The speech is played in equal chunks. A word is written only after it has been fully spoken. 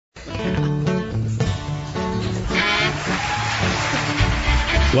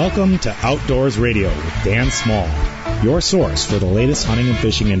Welcome to Outdoors Radio with Dan Small, your source for the latest hunting and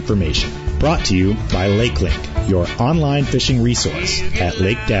fishing information. Brought to you by LakeLink, your online fishing resource at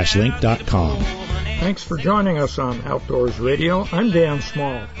lake-link.com. Thanks for joining us on Outdoors Radio. I'm Dan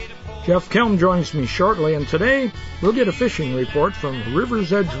Small. Jeff Kelm joins me shortly, and today we'll get a fishing report from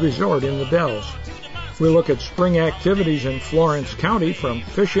River's Edge Resort in the Dells. We'll look at spring activities in Florence County, from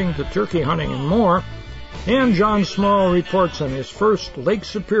fishing to turkey hunting and more. And John Small reports on his first Lake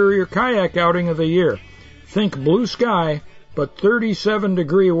Superior kayak outing of the year. Think blue sky, but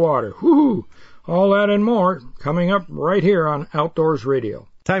 37-degree water. Woohoo! All that and more coming up right here on Outdoors Radio.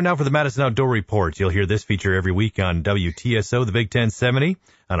 Time now for the Madison Outdoor Report. You'll hear this feature every week on WTSO, the Big 1070,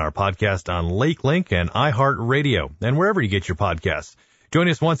 on our podcast on LakeLink and iHeartRadio, and wherever you get your podcasts.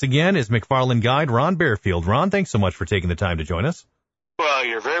 Joining us once again is McFarland guide Ron Bearfield. Ron, thanks so much for taking the time to join us. Well,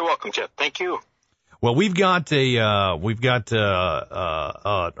 you're very welcome, Jeff. Thank you. Well, we've got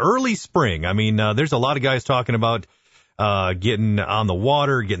early spring. I mean, there's a lot of guys talking about getting on the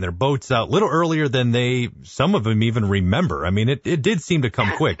water, getting their boats out a little earlier than some of them even remember. I mean, it did seem to come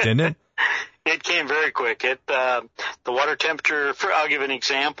quick, didn't it? It came very quick. The water temperature, I'll give an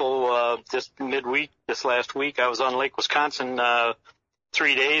example. Just midweek, this last week, I was on Lake Wisconsin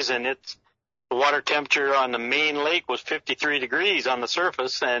 3 days, and the water temperature on the main lake was 53 degrees on the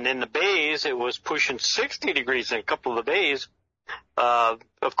surface, and in the bays it was pushing 60 degrees in a couple of the bays. Of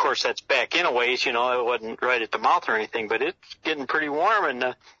course, that's back in a ways, it wasn't right at the mouth or anything, but it's getting pretty warm.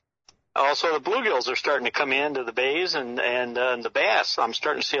 And also the bluegills are starting to come into the bays, and the bass. I'm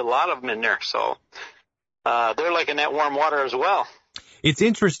starting to see a lot of them in there, so they're liking that warm water as well. It's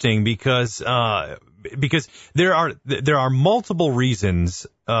interesting because there are multiple reasons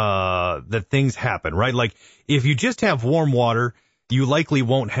that things happen, right? Like if you just have warm water, you likely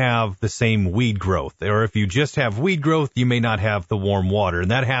won't have the same weed growth. Or if you just have weed growth, you may not have the warm water. And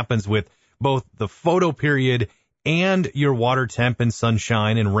that happens with both the photo period and your water temp and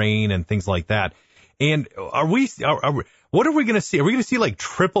sunshine and rain and things like that. And what are we going to see? Are we going to see like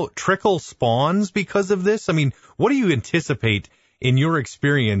trickle spawns because of this? I mean, what do you anticipate in your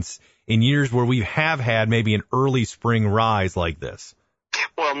experience in years where we have had maybe an early spring rise like this?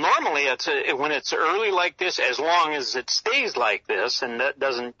 Well, normally when it's early like this, as long as it stays like this and that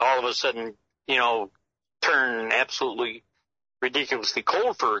doesn't all of a sudden, turn absolutely ridiculously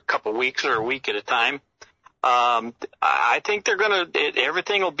cold for a couple of weeks or a week at a time, I think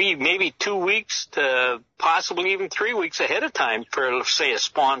everything will be maybe 2 weeks to possibly even 3 weeks ahead of time for, say, a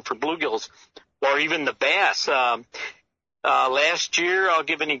spawn for bluegills or even the bass. Last year, I'll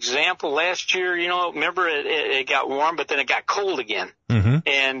give an example. Last year, remember it got warm, but then it got cold again. Mm-hmm.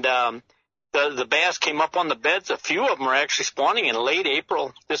 And the bass came up on the beds. A few of them are actually spawning in late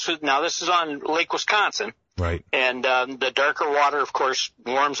April. This is on Lake Wisconsin. Right. And the darker water, of course,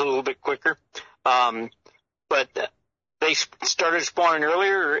 warms a little bit quicker. But they started spawning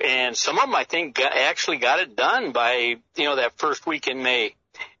earlier, and some of them, I think, actually got it done by, that first week in May.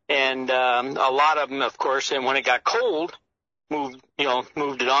 And a lot of them, of course, and when it got cold, moved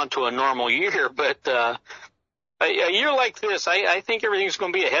it on to a normal year. But a year like this, I think everything's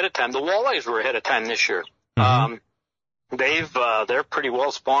going to be ahead of time. The walleyes were ahead of time this year. Mm-hmm. They're pretty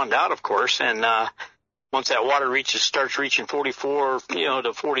well spawned out, of course, and once that water starts reaching 44,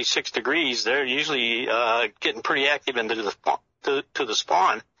 to 46 degrees, they're usually getting pretty active into the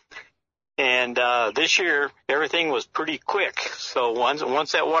spawn. And this year, everything was pretty quick. So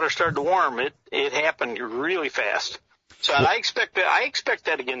once that water started to warm, it happened really fast. So I expect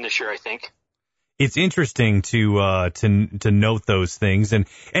that again this year, I think. It's interesting to note those things, and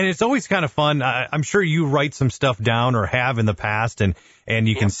it's always kind of fun. I'm sure you write some stuff down or have in the past, and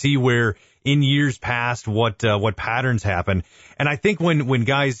you can see where in years past what patterns happen. And I think when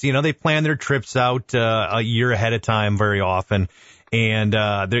guys, they plan their trips out a year ahead of time very often, and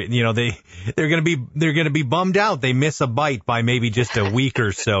they're going to be bummed out. They miss a bite by maybe just a week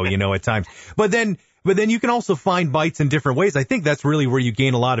or so, at times. But then you can also find bites in different ways. I think that's really where you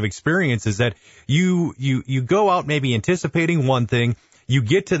gain a lot of experience, is that you go out maybe anticipating one thing, you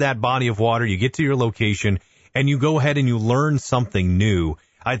get to that body of water, you get to your location, and you go ahead and you learn something new.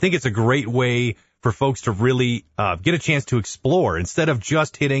 I think it's a great way for folks to really get a chance to explore instead of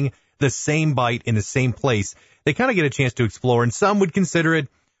just hitting the same bite in the same place. They kind of get a chance to explore, and some would consider it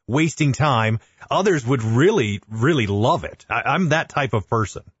wasting time. Others would really, really love it. I'm that type of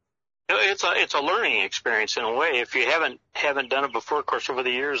person. It's a learning experience in a way. If you haven't done it before, of course, over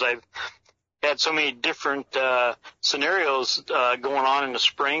the years, had so many different scenarios going on in the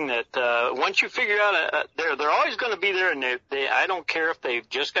spring that once you figure out they're always going to be there, and I don't care if they've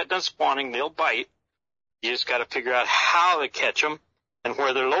just got done spawning, they'll bite. You just got to figure out how to catch them and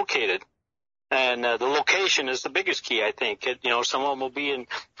where they're located. And the location is the biggest key, I think. Some of them will be in,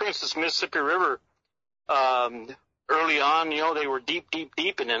 for instance, Mississippi River. Early on, they were deep,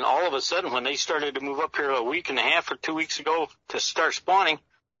 and then all of a sudden, when they started to move up here a week and a half or 2 weeks ago to start spawning,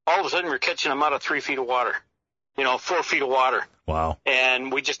 all of a sudden we're catching them out of 3 feet of water, 4 feet of water. Wow.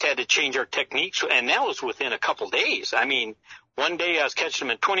 And we just had to change our techniques, and that was within a couple days. I mean, one day I was catching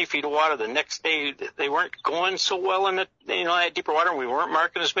them in 20 feet of water. The next day they weren't going so well in that deeper water, and we weren't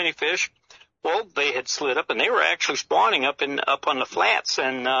marking as many fish. Well, they had slid up, and they were actually spawning up on the flats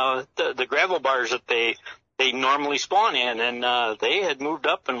and the gravel bars that they normally spawn in, and they had moved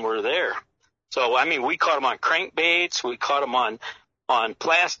up and were there. So, I mean, we caught them on crankbaits. We caught them on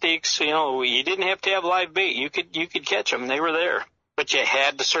plastics. You didn't have to have live bait. You could catch them. They were there. But you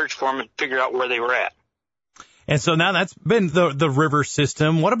had to search for them and figure out where they were at. And so now that's been the river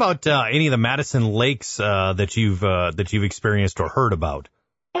system. What about any of the Madison lakes that you've experienced or heard about?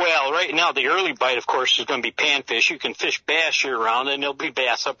 Well, right now the early bite, of course, is going to be panfish. You can fish bass year round, and there'll be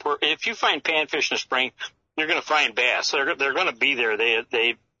bass up where. If you find panfish in the spring, you're going to find bass. They're going to be there.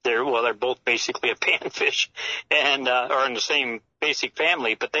 They're both basically a panfish, and are in the same basic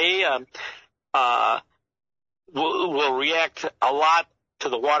family. But they will react a lot to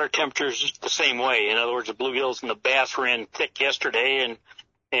the water temperatures the same way. In other words, the bluegills and the bass were in thick yesterday,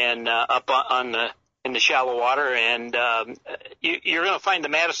 and up in the shallow water, and you're going to find the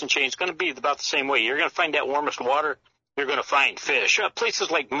Madison chain is going to be about the same way. You're going to find that warmest water. You're going to find fish. Places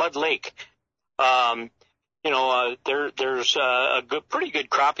like Mud Lake, there's a pretty good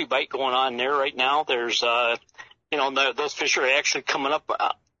crappie bite going on there right now. There's, those fish are actually coming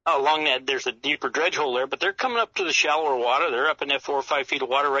up along that. There's a deeper dredge hole there, but they're coming up to the shallower water. They're up in that 4 or 5 feet of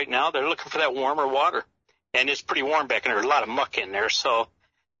water right now. They're looking for that warmer water, and it's pretty warm back in there. There's a lot of muck in there, so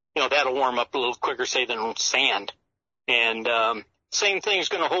that'll warm up a little quicker, say, than sand. And same thing is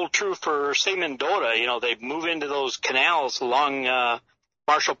going to hold true for, say, Mendota. They move into those canals along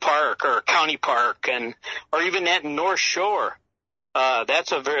Marshall Park or County Park, or even that North Shore.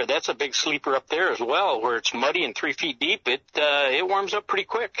 That's a big sleeper up there as well, where it's muddy and 3 feet deep. It warms up pretty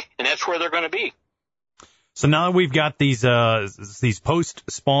quick, and that's where they're going to be. So now we've got these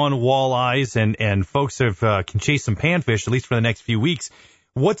post-spawn walleyes, and folks can chase some panfish at least for the next few weeks.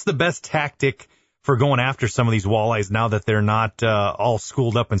 What's the best tactic for going after some of these walleyes now that they're not all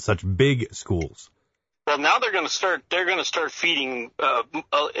schooled up in such big schools? Well, now they're going to start feeding,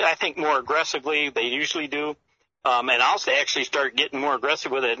 I think, more aggressively. They usually do. And I'll actually start getting more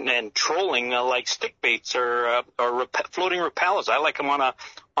aggressive with it and trolling like stick baits or floating repellers. I like them on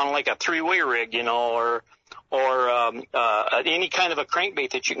like a 3-way rig, or any kind of a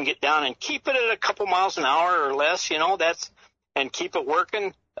crankbait that you can get down and keep it at a couple miles an hour or less. And keep it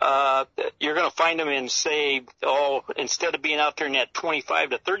working. You're going to find them in, say, instead of being out there in that 25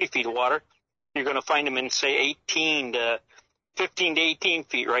 to 30 feet of water, you're going to find them in, say, 15 to 18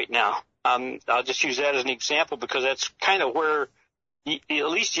 feet right now. I'll just use that as an example because that's kind of where, at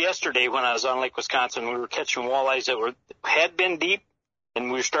least yesterday when I was on Lake Wisconsin, we were catching walleyes that had been deep, and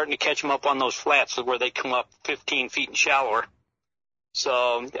we were starting to catch them up on those flats where they come up 15 feet and shallower.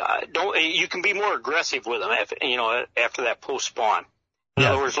 So you can be more aggressive with them, after that post spawn. In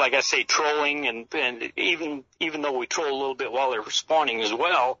other words, like I say, trolling, and even though we troll a little bit while they're spawning as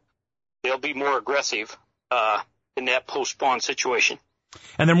well, they'll be more aggressive in that post spawn situation.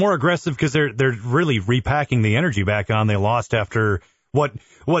 And they're more aggressive because they're really repacking the energy back on they lost after what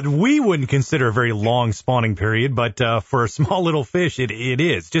we wouldn't consider a very long spawning period, but for a small little fish, it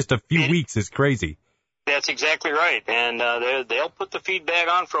is. Just a few weeks is crazy. That's exactly right. And they'll put the feed bag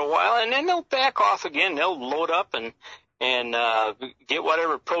on for a while, and then they'll back off again. They'll load up and get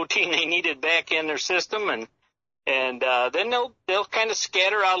whatever protein they needed back in their system, and then they'll kind of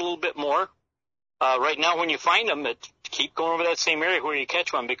scatter out a little bit more. Right now, when you find them, keep going over that same area where you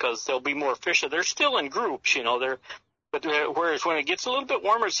catch one because there'll be more fish. They're still in groups, whereas when it gets a little bit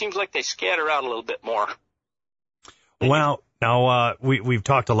warmer, it seems like they scatter out a little bit more. Well, now we've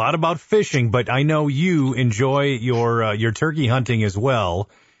talked a lot about fishing, but I know you enjoy your turkey hunting as well,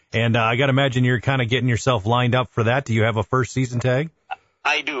 and I got to imagine you're kind of getting yourself lined up for that. Do you have a first season tag?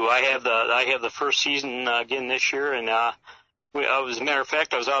 I do. I have the first season again this year, and as a matter of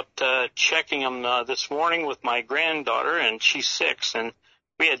fact, I was out checking them this morning with my granddaughter, and she's 6, and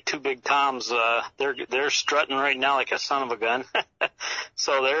we had 2 big toms. They're strutting right now like a son of a gun.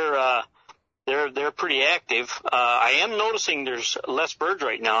 So they're pretty active. I am noticing there's less birds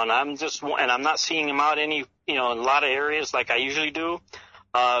right now, and I'm not seeing them out in a lot of areas like I usually do,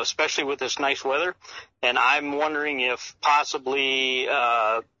 especially with this nice weather. And I'm wondering if possibly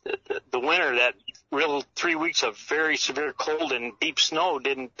the winter, that real 3 weeks of very severe cold and deep snow,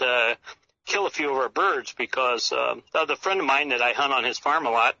 didn't kill a few of our birds, because the friend of mine that I hunt on his farm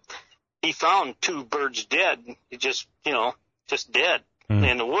a lot, he found 2 birds dead, just dead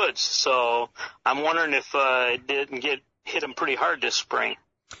in the woods. So I'm wondering if it didn't hit him pretty hard this spring.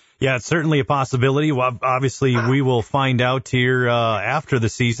 Yeah, it's certainly a possibility. Well, obviously, we will find out here after the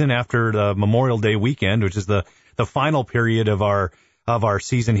season, after the Memorial Day weekend, which is the final period of our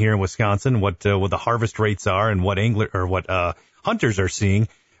season here in Wisconsin, what the harvest rates are and what hunters are seeing.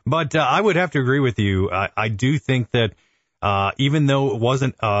 But I would have to agree with you. I do think that even though it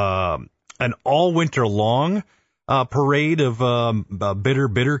wasn't an all winter long parade of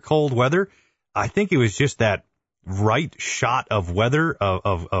bitter cold weather, I think it was just that right shot of weather,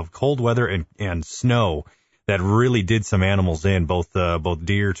 of cold weather and snow that really did some animals in, both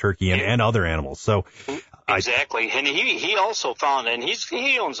deer, turkey, and other animals. So exactly. And he also found, and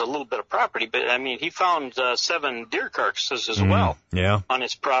he owns a little bit of property, but I mean, he found 7 deer carcasses as well on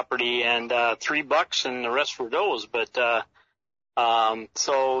his property, and 3 bucks, and the rest were does. But and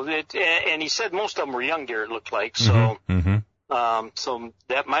he said most of them were young deer, it looked like. So so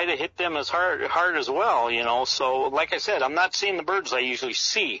that might have hit them as hard as well, So like I said, I'm not seeing the birds I usually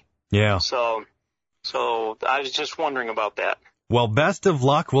see. Yeah. So I was just wondering about that. Well, best of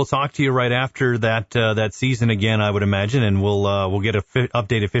luck. We'll talk to you right after that season again, I would imagine, and we'll get a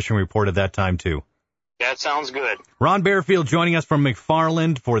updated fishing report at that time too. That sounds good. Ron Bearfield joining us from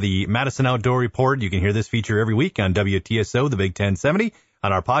McFarland for the Madison Outdoor Report. You can hear this feature every week on WTSO, the Big 1070,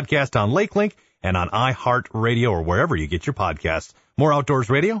 on our podcast on LakeLink, and on iHeartRadio or wherever you get your podcasts. More Outdoors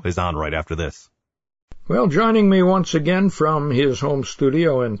Radio is on right after this. Well, joining me once again from his home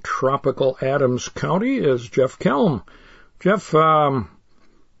studio in tropical Adams County is Jeff Kelm. Jeff,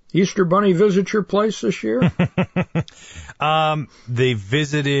 Easter Bunny visit your place this year? They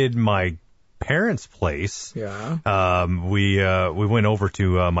visited my parents' place. Yeah. We went over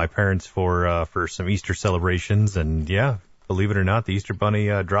to my parents for some Easter celebrations, and believe it or not, the Easter Bunny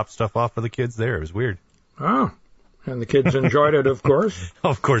dropped stuff off for the kids there. It was weird. Oh, and the kids enjoyed it, of course?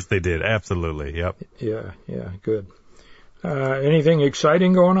 Of course they did. Absolutely. Yep. Yeah, good. Anything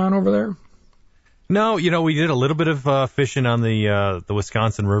exciting going on over there? No, we did a little bit of fishing on the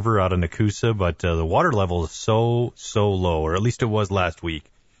Wisconsin River out of Nakusa, but the water level is so low, or at least it was last week,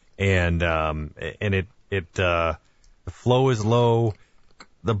 and the flow is low.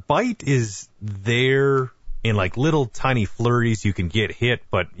 The bite is there in like little tiny flurries. You can get hit,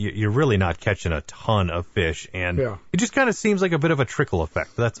 but you're really not catching a ton of fish, and it just kind of seems like a bit of a trickle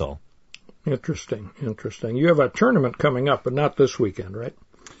effect. That's all. Interesting. You have a tournament coming up, but not this weekend, right?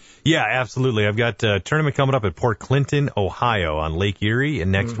 Yeah, absolutely. I've got a tournament coming up at Port Clinton, Ohio on Lake Erie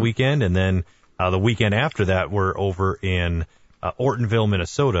next weekend. And then the weekend after that, we're over in Ortonville,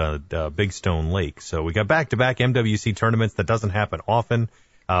 Minnesota, Big Stone Lake. So we got back-to-back MWC tournaments. That doesn't happen often,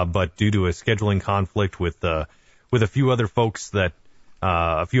 but due to a scheduling conflict with a few other folks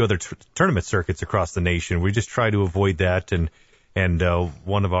a few other tournament circuits across the nation, we just try to avoid that. And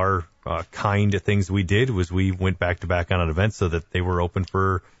one of our kind of things we did was we went back-to-back on an event so that they were open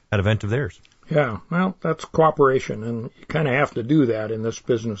for an event of theirs. Yeah, well, that's cooperation, and you kind of have to do that in this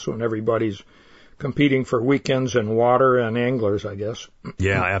business when everybody's competing for weekends and water and anglers, I guess.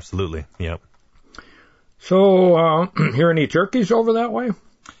 Yeah, absolutely. Yep. So, hear any turkeys over that way?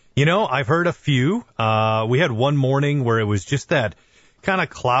 I've heard a few. We had one morning where it was just that kind of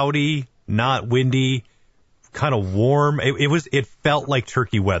cloudy, not windy, kind of warm. It felt like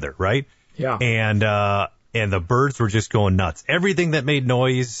turkey weather, right? Yeah. And the birds were just going nuts. Everything that made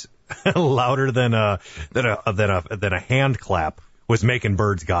noise louder than a hand clap was making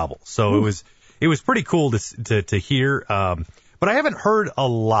birds gobble. So it was pretty cool to hear. But I haven't heard a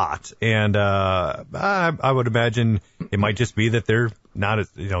lot, and I would imagine it might just be that they're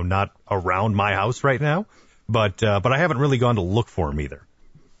not around my house right now. But I haven't really gone to look for them either.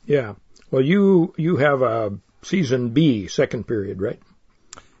 Yeah. Well, you have a season B, second period, right?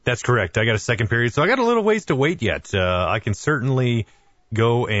 That's correct. I got a second period, so I got a little ways to wait yet. I can certainly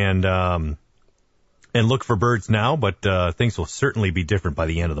go and look for birds now, but things will certainly be different by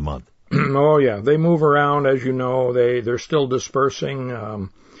the end of the month. Oh yeah, they move around, as you know. They're still dispersing.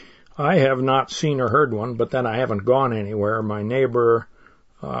 I have not seen or heard one, but then I haven't gone anywhere. My neighbor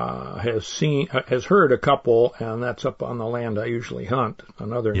has heard a couple, and that's up on the land I usually hunt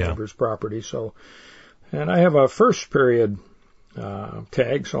on other neighbors' property. So, and I have a first period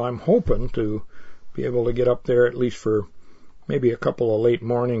tag, so I'm hoping to be able to get up there at least for maybe a couple of late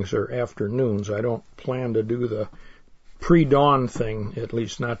mornings or afternoons. I don't plan to do the pre-dawn thing, at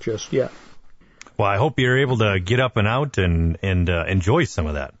least not just yet. Well, I hope you're able to get up and out and enjoy some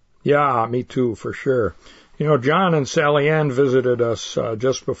of that. Yeah, me too, for sure. You know, John and Sally Ann visited us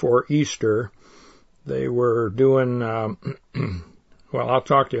just before Easter. They were doing, well, I'll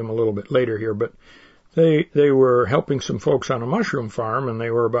talk to him a little bit later here, but they were helping some folks on a mushroom farm, and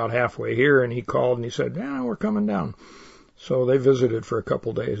they were about halfway here, and he called and he said, yeah, we're coming down. So they visited for a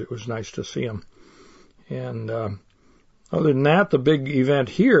couple days. It was nice to see them. And other than that, the big event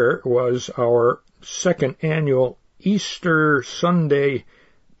here was our second annual Easter Sunday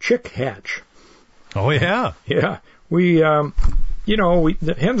chick hatch. Oh, yeah. Yeah. We,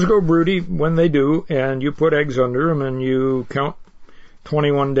 the hens go broody when they do, and you put eggs under them, and you count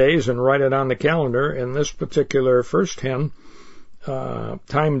 21 days and write it on the calendar. And this particular first hen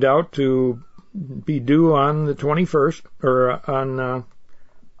timed out to be due on the 21st, or on,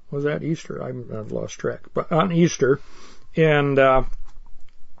 was that Easter? I've lost track. But on Easter. And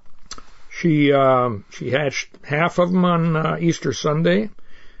she hatched half of them on Easter Sunday.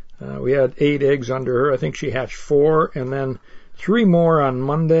 We had 8 eggs under her. I think she hatched 4, and then 3 more on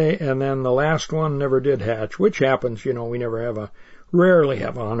Monday, and then the last one never did hatch, which happens. We rarely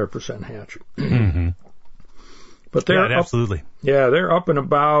have a 100% hatch. Mm-hmm. But they're absolutely. They're up and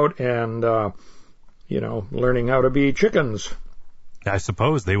about, and learning how to be chickens. I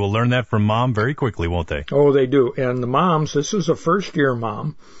suppose they will learn that from Mom very quickly, won't they? Oh, they do. And the moms, this is a first-year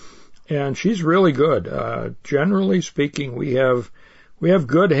mom, and she's really good. Generally speaking, we have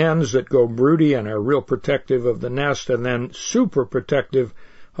good hens that go broody and are real protective of the nest, and then super protective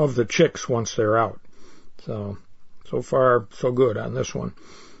of the chicks once they're out. So far, so good on this one.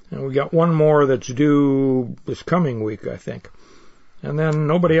 And we got one more that's due this coming week, I think. And then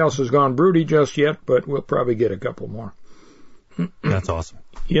nobody else has gone broody just yet, but we'll probably get a couple more. That's awesome.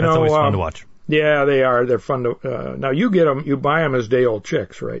 That's always fun to watch. Yeah, they are. They're fun to. Now you buy them as day-old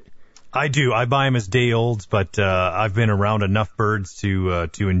chicks, right? I do. I buy them as day-olds, but I've been around enough birds to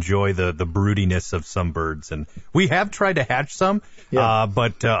enjoy the broodiness of some birds, and we have tried to hatch some,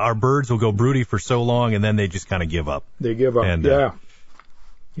 but our birds will go broody for so long, and then they just kind of give up. They give up. And,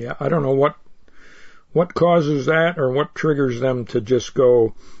 yeah. I don't know what causes that or what triggers them to just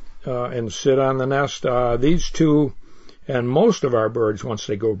go and sit on the nest. These two. And most of our birds, once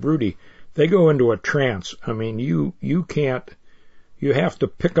they go broody, they go into a trance. I mean, you have to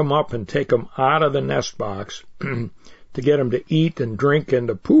pick them up and take them out of the nest box to get them to eat and drink and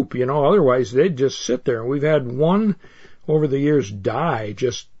to poop, otherwise they'd just sit there. And we've had one over the years die,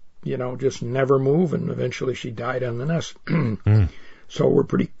 just never move, and eventually she died on the nest. So we're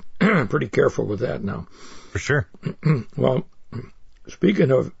pretty careful with that now. For sure. Well,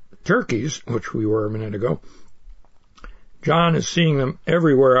 speaking of turkeys, which we were a minute ago, John is seeing them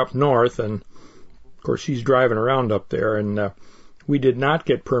everywhere up north, and of course he's driving around up there, and we did not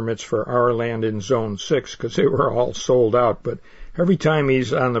get permits for our land in Zone 6 because they were all sold out, but every time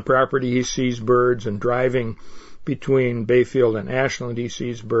he's on the property he sees birds, and driving between Bayfield and Ashland he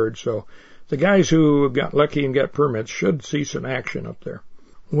sees birds, so the guys who got lucky and got permits should see some action up there.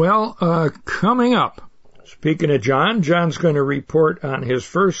 Well, coming up, speaking of John's going to report on his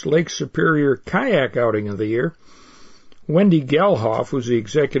first Lake Superior kayak outing of the year. Wendy Gelhoff, who's the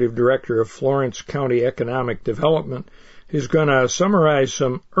executive director of Florence County Economic Development, is going to summarize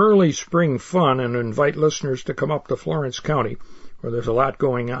some early spring fun and invite listeners to come up to Florence County, where there's a lot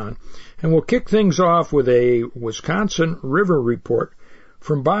going on. And we'll kick things off with a Wisconsin River report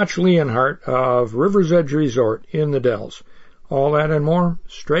from Botch Leonhardt of River's Edge Resort in the Dells. All that and more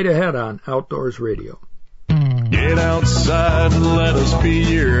straight ahead on Outdoors Radio. Get outside and let us be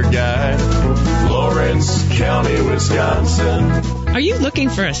your guide. Florence County, Wisconsin. Are you looking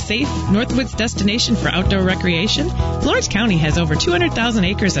for a safe Northwoods destination for outdoor recreation? Florence County has over 200,000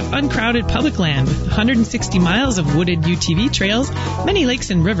 acres of uncrowded public land with 160 miles of wooded UTV trails, many lakes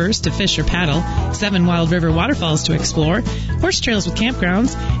and rivers to fish or paddle, 7 wild river waterfalls to explore, horse trails with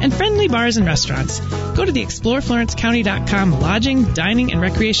campgrounds, and friendly bars and restaurants. Go to the ExploreFlorenceCounty.com lodging, dining, and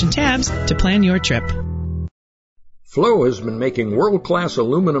recreation tabs to plan your trip. Flow has been making world-class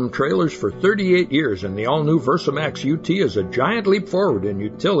aluminum trailers for 38 years, and the all-new Versamax UT is a giant leap forward in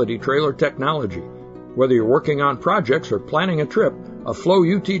utility trailer technology. Whether you're working on projects or planning a trip, a Flow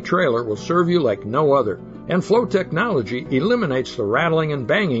UT trailer will serve you like no other. And Flow technology eliminates the rattling and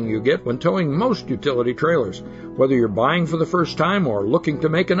banging you get when towing most utility trailers. Whether you're buying for the first time or looking to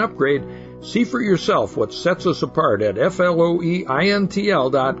make an upgrade, see for yourself what sets us apart at FLOEINTL.com.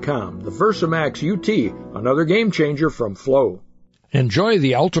 The Versamax UT, another game changer from Flow. Enjoy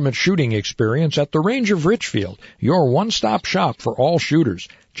the ultimate shooting experience at the Range of Richfield, your one-stop shop for all shooters.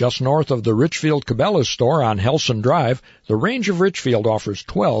 Just north of the Richfield Cabela's store on Helson Drive, the Range of Richfield offers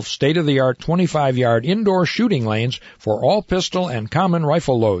 12 state-of-the-art 25-yard indoor shooting lanes for all pistol and common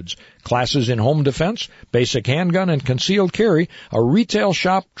rifle loads, classes in home defense, basic handgun and concealed carry, a retail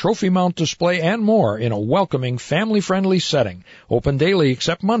shop, trophy mount display, and more in a welcoming, family-friendly setting. Open daily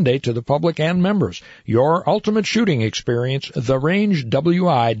except Monday to the public and members. Your ultimate shooting experience,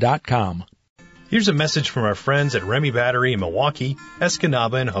 therangewi.com. Here's a message from our friends at Remy Battery in Milwaukee,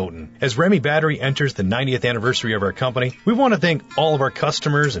 Escanaba, and Houghton. As Remy Battery enters the 90th anniversary of our company, we want to thank all of our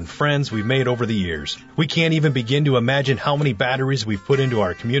customers and friends we've made over the years. We can't even begin to imagine how many batteries we've put into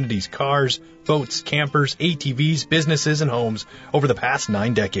our community's cars, boats, campers, ATVs, businesses, and homes over the past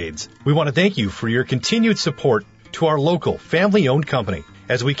 9 decades. We want to thank you for your continued support to our local, family-owned company.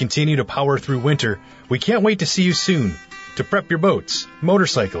 As we continue to power through winter, we can't wait to see you soon to prep your boats,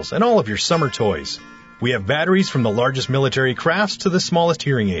 motorcycles, and all of your summer toys. We have batteries from the largest military crafts to the smallest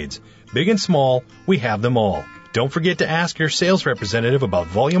hearing aids. Big and small, we have them all. Don't forget to ask your sales representative about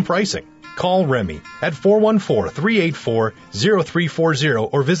volume pricing. Call Remy at 414-384-0340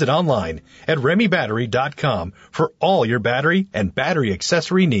 or visit online at remybattery.com for all your battery and battery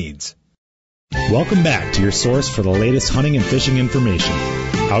accessory needs. Welcome back to your source for the latest hunting and fishing information.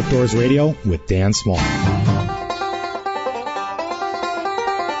 Outdoors Radio with Dan Small.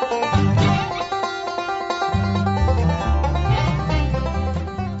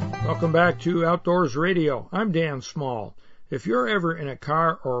 Welcome back to Outdoors Radio. I'm Dan Small. If you're ever in a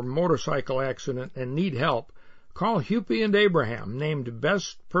car or motorcycle accident and need help, call Hupy and Abraham, named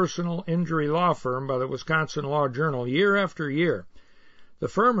Best Personal Injury Law Firm by the Wisconsin Law Journal year after year. The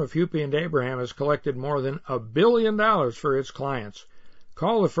firm of Hupy and Abraham has collected more than $1 billion for its clients.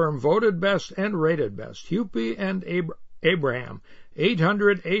 Call the firm voted best and rated best. Hupy and Abraham,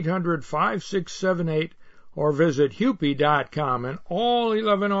 800-800-5678, or visit Hupy.com, and all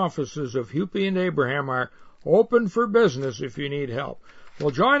 11 offices of Hupy and Abraham are open for business if you need help.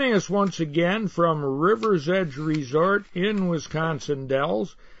 Well, joining us once again from River's Edge Resort in Wisconsin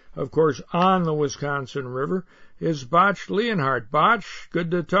Dells, of course on the Wisconsin River, is Botch Leonhardt. Botch,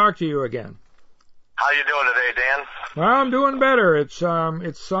 good to talk to you again. How you doing today, Dan? Well, I'm doing better. It's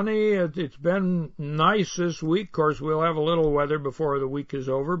sunny. It's been nice this week. Of course, we'll have a little weather before the week is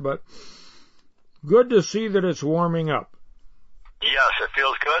over, but good to see that it's warming up. Yes, it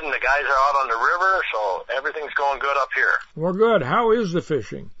feels good, and the guys are out on the river, so everything's going good up here. Well, good. How is the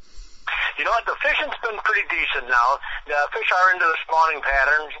fishing? You know what? The fishing's been pretty decent now. The fish are into the spawning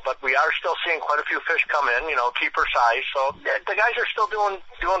patterns, but we are still seeing quite a few fish come in, keeper size. So the guys are still doing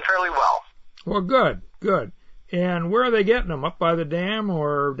fairly well. Well, good. And where are they getting them? Up by the dam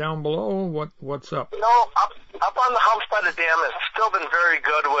or down below? What's up? Up on the humps by the dam has still been very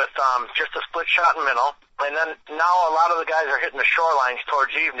good with just a split shot and minnow. And then now a lot of the guys are hitting the shorelines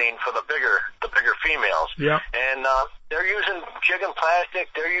towards evening for the bigger females. Yeah. And they're using jig and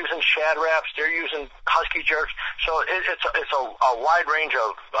plastic. They're using shad wraps. They're using husky jerks. So it's a wide range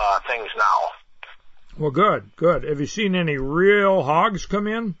of things now. Well, good. Have you seen any real hogs come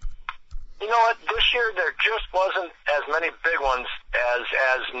in? You know what? This year there just wasn't as many big ones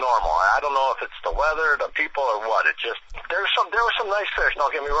as normal. I don't know if it's the weather, the people, or what. There were some nice fish. Don't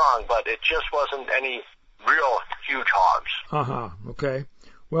get me wrong, but it just wasn't any real huge hogs. Okay.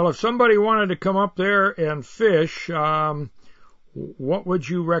 Well, if somebody wanted to come up there and fish, what would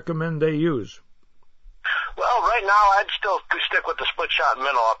you recommend they use? Well, right now I'd still stick with the split shot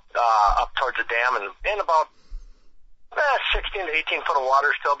minnow up towards the dam and in about 16 to 18 foot of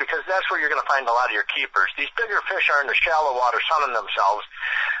water still, because that's where you're going to find a lot of your keepers. These bigger fish are in the shallow water sunning themselves,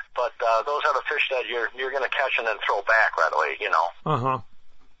 but those are the fish that you're going to catch and then throw back right away,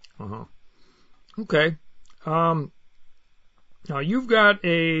 Okay. Now you've got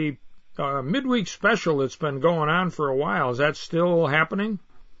a midweek special that's been going on for a while. Is that still happening?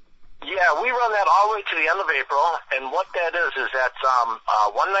 Yeah, we run that all the way to the end of April, and what that is that's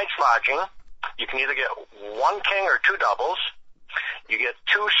one night's lodging. You can either get one king or two doubles. You get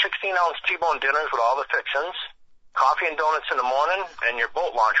two 16-ounce T-bone dinners with all the fixings, coffee and donuts in the morning, and your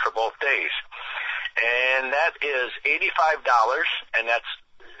boat launch for both days. And that is $85, and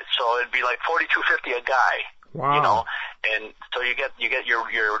so it'd be like $42.50 a guy. Wow. And so you get your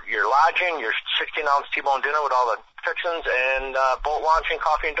lodging, your 16-ounce T-bone dinner with all the fixings, and boat launch and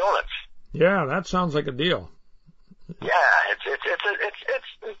coffee and donuts. Yeah, that sounds like a deal. Yeah, it's to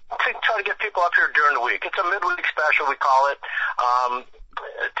try to get people up here during the week. It's a midweek special, we call it,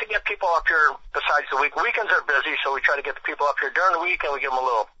 to get people up here besides the week. Weekends are busy, so we try to get the people up here during the week, and we give them a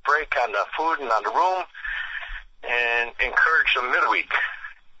little break on the food and on the room. and encourage them midweek.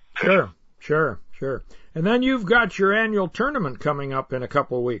 Sure. And then you've got your annual tournament coming up in a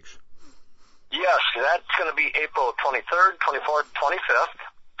couple of weeks. Yes, that's going to be April 23rd, 24th, 25th.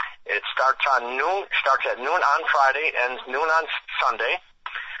 It starts at noon on Friday, ends noon on Sunday.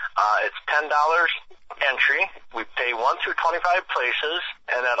 It's $10 entry. We pay 1 through 25 places,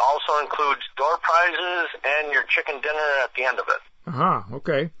 and that also includes door prizes and your chicken dinner at the end of it.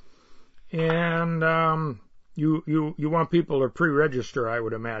 Okay. And you want people to pre-register, I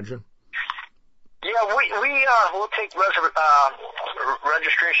would imagine. Yeah, we'll take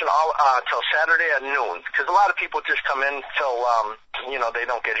registration till Saturday at noon, because a lot of people just come in till they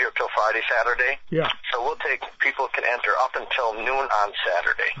don't get here till Friday, Saturday. Yeah. So people can enter up until noon on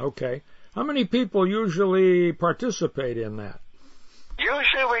Saturday. Okay. How many people usually participate in that?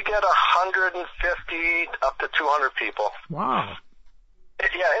 Usually we get 150 up to 200 people. Wow.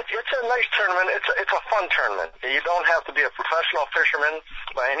 Yeah, it's a nice tournament. It's a fun tournament. You don't have to be a professional fisherman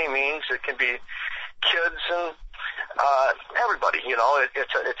by any means. It can be kids and everybody.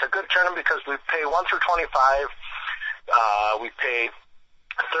 It's a good tournament because we pay 1 through 25. We pay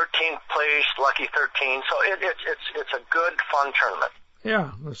 13th place, lucky 13. So it's a good, fun tournament.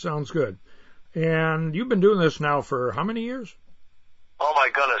 Yeah, that sounds good. And you've been doing this now for how many years? Oh my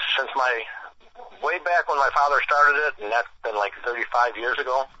goodness, since way back when my father started it, and that's been like 35 years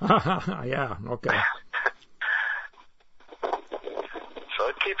ago. Yeah, okay. So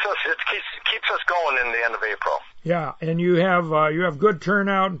it keeps us going in the end of April. Yeah, and you have good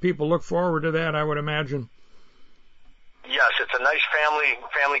turnout, and people look forward to that, I would imagine. Yes, it's a nice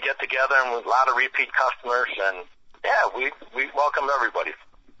family get together, and with a lot of repeat customers, and yeah, we welcome everybody.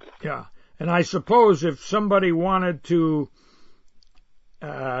 Yeah, and I suppose if somebody wanted to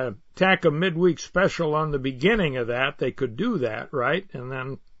tack a midweek special on the beginning of that, they could do that, right? And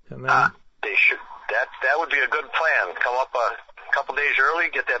then they should. That would be a good plan. Come up a couple days early,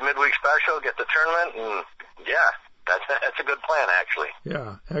 get that midweek special, get the tournament, and yeah, that's a good plan actually.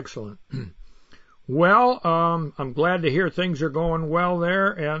 Yeah, excellent. Well, I'm glad to hear things are going well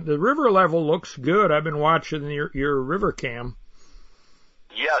there, and the river level looks good. I've been watching your river cam.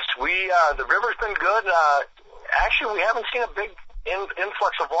 Yes, the river's been good. Actually, we haven't seen a big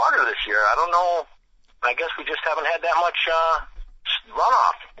influx of water this year. I don't know. I guess we just haven't had that much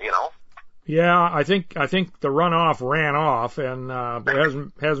runoff. Yeah, I think the runoff ran off, and there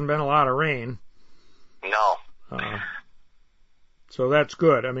hasn't been a lot of rain. No. So that's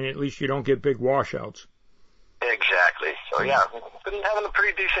good. I mean, at least you don't get big washouts. Exactly. So yeah, we've been having a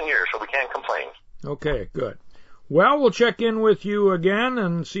pretty decent year, so we can't complain. Okay, good. Well, we'll check in with you again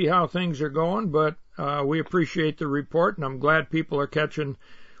and see how things are going, but we appreciate the report, and I'm glad people are catching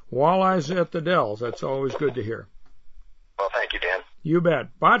walleyes at the Dells. That's always good to hear. Well, thank you, Dan. You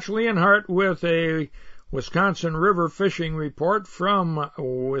bet. Botch Leonhardt with a Wisconsin River fishing report from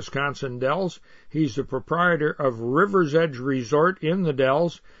Wisconsin Dells. He's the proprietor of River's Edge Resort in the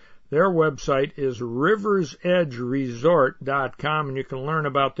Dells. Their website is riversedgeresort.com, and you can learn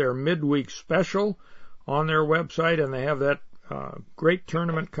about their midweek special on their website, and they have that great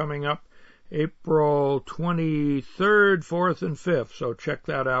tournament coming up April 23rd, 4th, and 5th, so check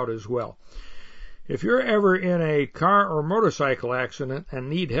that out as well. If you're ever in a car or motorcycle accident and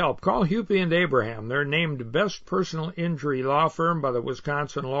need help, call Hupy and Abraham. They're named Best Personal Injury Law Firm by the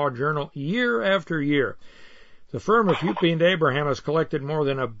Wisconsin Law Journal year after year. The firm of Hupy and Abraham has collected more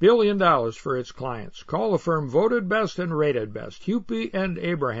than $1 billion for its clients. Call the firm voted best and rated best, Hupy and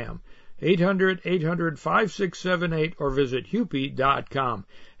Abraham, 800-800-5678, or visit hupy.com.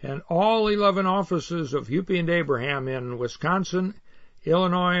 And all 11 offices of Hupy and Abraham in Wisconsin,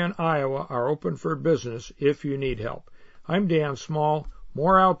 Illinois, and Iowa are open for business if you need help. I'm Dan Small.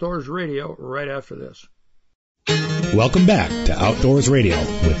 More Outdoors Radio right after this. Welcome back to Outdoors Radio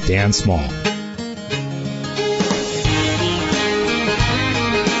with Dan Small.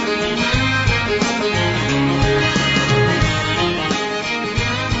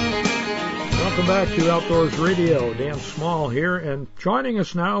 Welcome back to Outdoors Radio. Dan Small here, and joining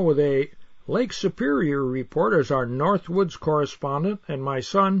us now with a Lake Superior report is our Northwoods correspondent and my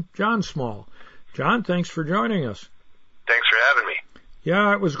son, John Small. John, thanks for joining us. Thanks for having me.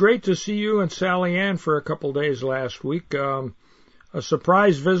 Yeah, it was great to see you and Sally Ann for a couple days last week. A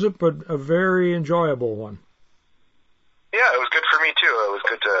surprise visit, but a very enjoyable one. Yeah, it was good for me, too. It was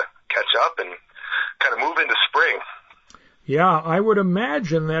good to catch up and kind of move into spring. Yeah, I would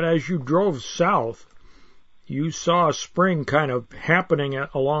imagine that as you drove south, you saw spring kind of happening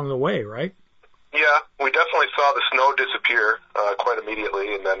along the way, right? Yeah, we definitely saw the snow disappear quite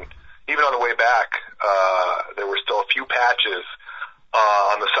immediately, and then even on the way back, there were still a few patches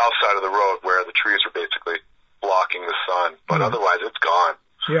on the south side of the road where the trees were basically blocking the sun, but otherwise it's gone.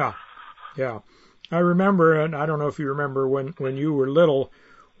 Yeah, yeah. I remember, and I don't know if you remember when you were little,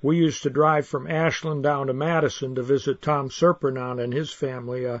 we used to drive from Ashland down to Madison to visit Tom Serpernon and his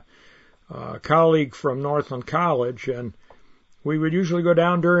family, a colleague from Northland College, and we would usually go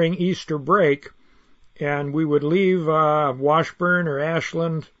down during Easter break, and we would leave Washburn or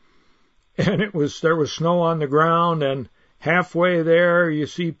Ashland, and there was snow on the ground, and halfway there you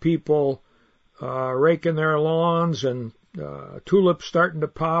see people raking their lawns and tulips starting to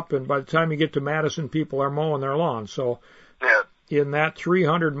pop, and by the time you get to Madison, people are mowing their lawns. So in that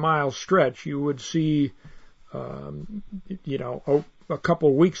 300-mile stretch, you would see, a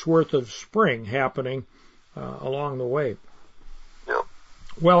couple weeks worth of spring happening along the way. Yep.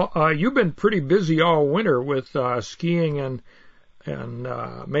 Well, you've been pretty busy all winter with skiing and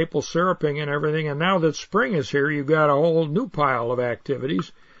maple syruping and everything, and now that spring is here, you've got a whole new pile of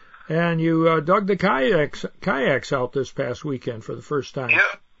activities. And you dug the kayaks out this past weekend for the first time.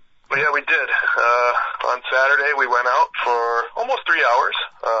 Yeah, we did. On Saturday, we went out for almost 3 hours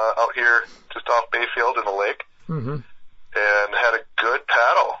out here just off Bayfield in the lake, and had a good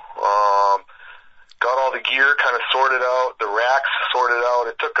paddle. Got all the gear kind of sorted out, the racks sorted out.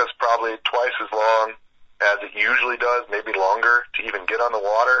 It took us probably twice as long as it usually does, maybe longer, to even get on the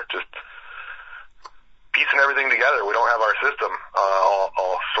water. Just piecing everything together. We don't have our system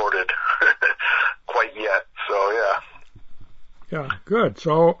all sorted quite yet. So, yeah. Yeah, good.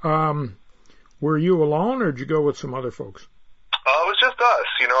 So, were you alone, or did you go with some other folks? It was just us.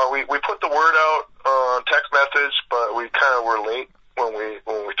 We put the word out on text message, but we kind of were late when we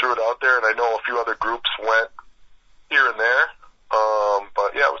threw it out there, and I know a few other groups went here and there.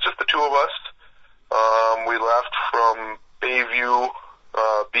 But, yeah, it was just the two of us. We left from Bayview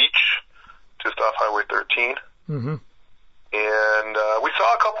Beach, just off Highway 13. And we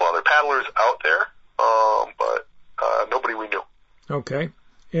saw a couple other paddlers out there, but nobody we knew. Okay.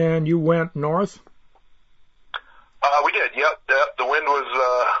 And you went north? We did, yep. The wind was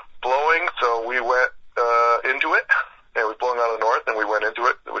blowing, so we went into it. It was blowing out of the north, and we went into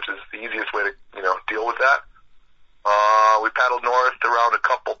it, which is the easiest way to, deal with that. We paddled north around a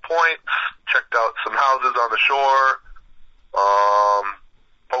couple points, checked out some houses on the shore,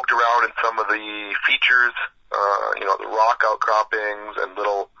 poked around in some of the features, the rock outcroppings and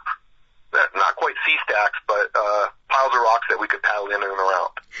little, not quite sea stacks, but piles of rocks that we could paddle in and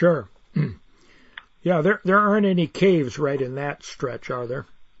around. Sure. Yeah, there aren't any caves right in that stretch, are there?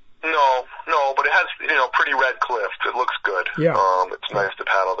 No, but it has, pretty red cliffs. It looks good. Yeah. It's nice to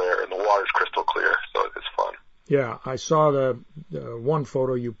paddle there, and the water's crystal clear, so it's fun. Yeah, I saw the one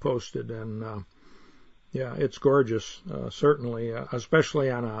photo you posted, and yeah, it's gorgeous, certainly, especially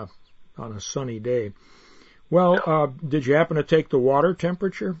on a sunny day. Well, did you happen to take the water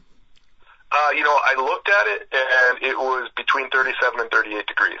temperature? I looked at it, and it was between 37 and 38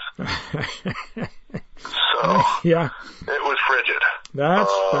 degrees. So, yeah, it was frigid.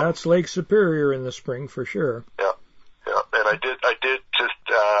 That's Lake Superior in the spring for sure. Yeah. And I did just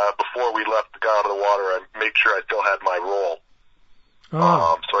before we left, got out of the water, I made sure I still had my roll.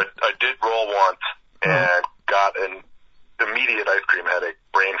 So I did roll once and got an immediate ice cream headache,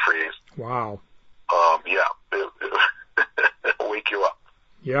 brain freeze. Wow. It'll wake you up.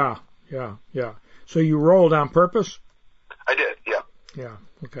 Yeah. So you rolled on purpose? I did, yeah. Yeah,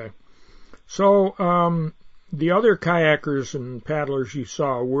 okay. So, the other kayakers and paddlers you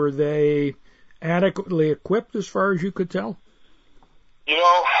saw, were they adequately equipped as far as you could tell?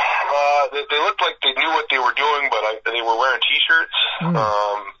 They looked like they knew what they were doing, but they were wearing T-shirts,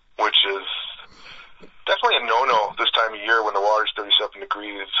 which is definitely a no-no this time of year when the water's 37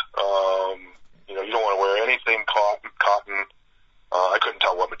 degrees. You don't want to wear anything cotton. I couldn't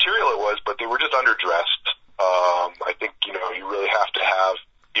tell what material it was, but they were just underdressed. I think, you really have to have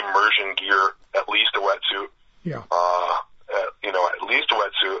immersion gear, at least a wetsuit. Yeah. At least a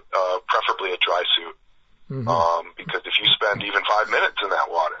wetsuit, preferably a dry suit. Because if you spend even 5 minutes in that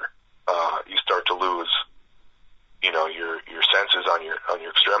water, you start to lose, your senses on your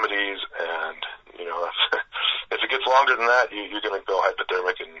extremities, and, if it gets longer than that, you're going to go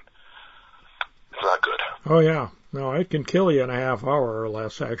hypothermic, and it's not good. Oh, yeah. No, it can kill you in a half hour or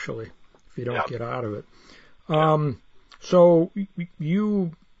less, actually, if you don't get out of it. So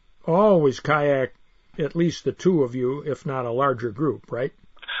you always kayak, at least the two of you, if not a larger group, right?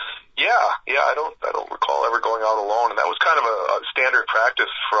 Yeah. I don't recall ever going out alone, and that was kind of a standard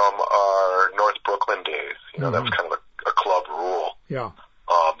practice from our North Brooklyn days. That was kind of a club rule. Yeah.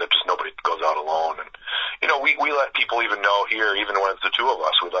 That just nobody goes out alone, and we let people even know here, even when it's the two of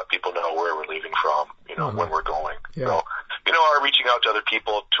us, we let people know where we're leaving from, when we're going. Yeah. are reaching out to other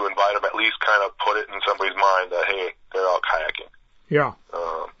people to invite them, at least kind of put it in somebody's mind that, hey, they're out kayaking. Yeah.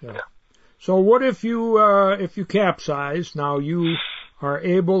 Yeah. So what if you capsize? Now you are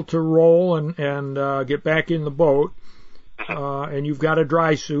able to roll and get back in the boat, and you've got a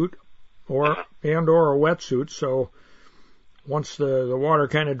dry suit or a wetsuit. So once the water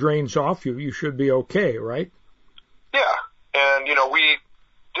kind of drains off you should be okay, right? Yeah. And, we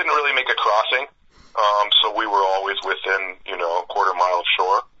didn't really make a crossing, so we were always within, a quarter mile of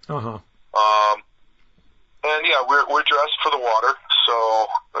shore. Uh-huh. And yeah, we're dressed for the water. So,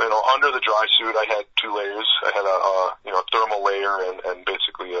 under the dry suit, I had 2 layers. I had a thermal layer and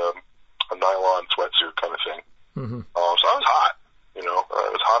basically a nylon sweatsuit kind of thing. Mm-hmm. So I was hot, it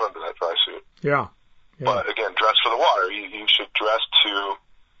was hot under that dry suit. Yeah. But again, dress for the water. You should dress to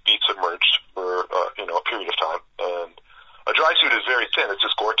be submerged for, a period of time. And a dry suit is very thin. It's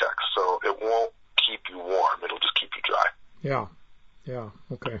just Gore-Tex, so it won't keep you warm. It'll just keep you dry. Yeah.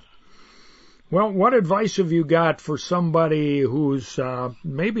 Okay. Well, what advice have you got for somebody who's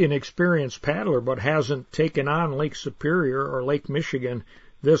maybe an experienced paddler but hasn't taken on Lake Superior or Lake Michigan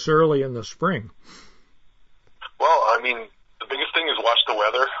this early in the spring? Well, the biggest thing is watch the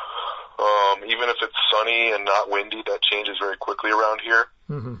weather. Even if it's sunny and not windy, that changes very quickly around here.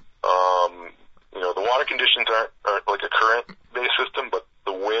 Mm-hmm. The water conditions aren't like a current-based system, but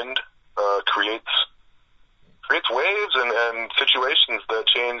the wind creates waves and situations that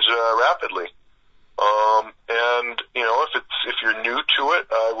change rapidly. If you're new to it,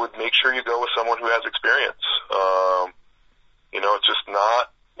 I would make sure you go with someone who has experience. It's just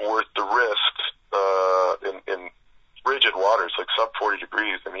not worth the risk in rigid waters, like sub 40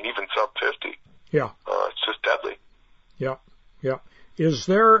 degrees. Even sub 50. Yeah. It's just deadly. Yeah. Is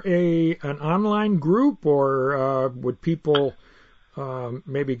there an online group, or would people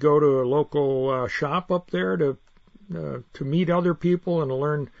maybe go to a local shop up there to meet other people and to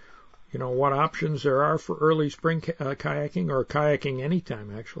learn, what options there are for early spring kayaking or kayaking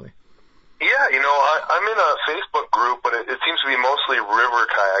anytime, actually? Yeah, I'm in a Facebook group, but it seems to be mostly river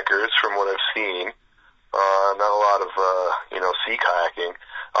kayakers from what I've seen. Not a lot of, sea kayaking.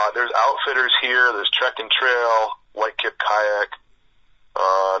 There's outfitters here. There's Trek and Trail, White Kip Kayak,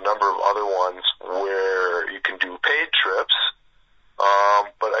 a number of other ones where you can do paid trips.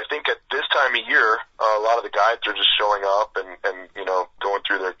 But I think at this time of year, a lot of the guides are just showing up and going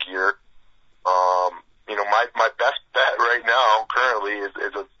through their gear. My best bet right now currently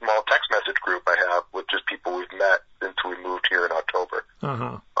is a small text message group I have with just people we've met since we moved here in October.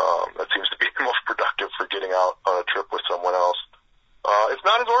 Uh-huh. That seems to be the most productive for getting out on a trip with someone else. It's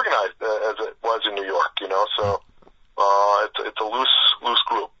not as organized as it was in New York, so it's a loose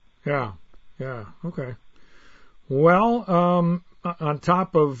group. Yeah, okay. Well, on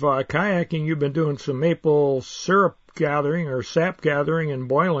top of kayaking, you've been doing some maple syrup gathering or sap gathering and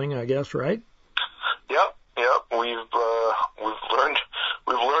boiling, I guess, right? Yep. We've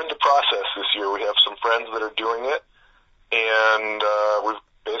learned the process this year. We have some friends that are doing it, and we've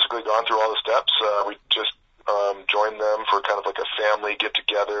basically gone through all the steps. We just joined them for kind of like a family get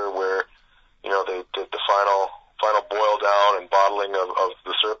together where they did the final boil down and bottling of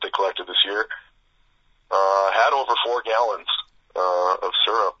the syrup they collected this year. Had over 4 gallons of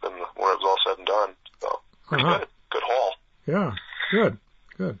syrup, and when it was all said and done, so pretty good haul. Yeah, good.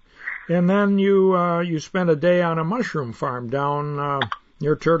 And then you spent a day on a mushroom farm down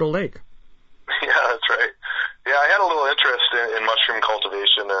near Turtle Lake. Yeah, that's right. Yeah, I had a little interest in mushroom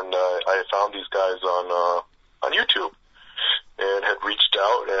cultivation, and I found these guys on YouTube and had reached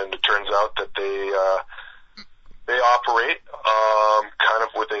out, and it turns out that they operate kind of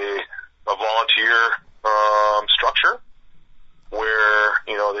with a volunteer structure where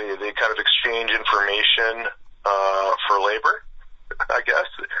they kind of exchange information for labor, I guess.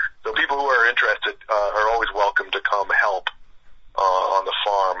 So people who are interested are always welcome to come help on the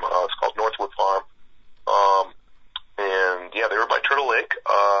farm. It's called Northwood Farm. And yeah, they were by Turtle Lake.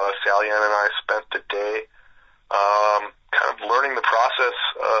 Sally Ann and I spent the day kind of learning the process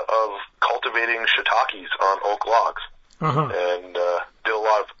of cultivating shiitakes on oak logs. And did a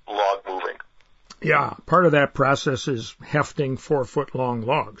lot of log moving. Yeah, part of that process is hefting 4-foot-long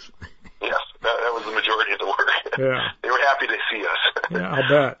logs. Yes, that was the majority of the work. Yeah. They were happy to see us. Yeah, I'll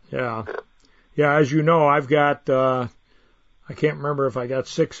bet. Yeah, as you know, I've got, I can't remember if I got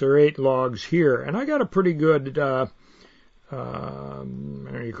 6 or 8 logs here, and I got a pretty good, you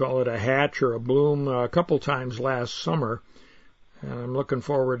call it a hatch or a bloom, a couple times last summer, and I'm looking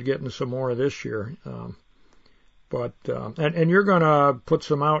forward to getting some more this year. And you're going to put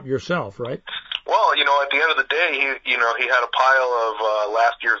some out yourself, right? Well, at the end of the day, he had a pile of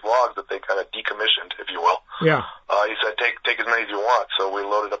last year's logs that they kind of decommissioned, if you will. Yeah. He said, take as many as you want. So we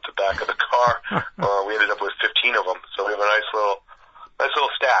loaded up the back of the car. We ended up with 15 of them. So we have a nice little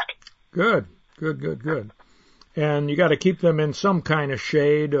stack. Good. And you got to keep them in some kind of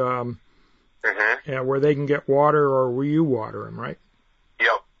shade, where they can get water, or will you water them, right?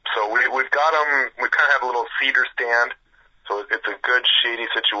 Yep. So we've got them. We kind of have a little cedar stand. So it's a good shady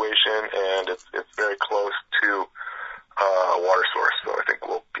situation, and it's very close to a water source. So I think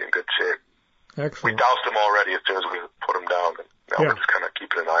we'll be in good shape. Excellent. We doused them already as soon as we put them down, and now we're just kind of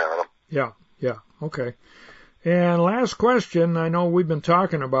keeping an eye on them. Yeah. Okay. And last question, I know we've been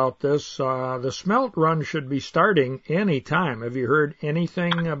talking about this. The smelt run should be starting any time. Have you heard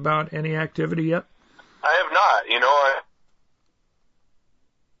anything about any activity yet? I have not. I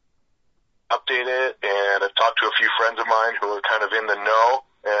updated it, and I've talked to a few friends of mine who are kind of in the know,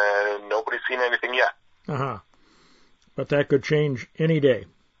 and nobody's seen anything yet. Uh-huh. But that could change any day.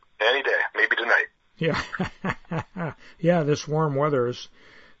 Any day, maybe tonight. Yeah. Yeah, this warm weather is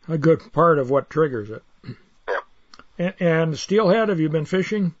a good part of what triggers it. Yeah. And steelhead, have you been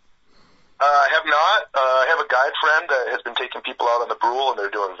fishing? I have not. I have a guide friend that has been taking people out on the Brule, and they're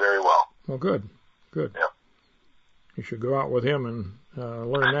doing very well. Well, good. Yeah. You should go out with him and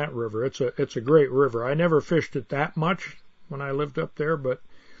learn that river. It's a great river. I never fished it that much when I lived up there, but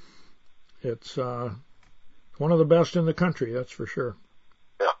it's one of the best in the country, that's for sure.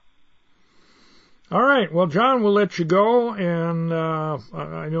 Yeah. All right. Well, John, we'll let you go, and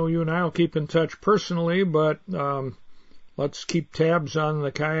I know you and I will keep in touch personally, but let's keep tabs on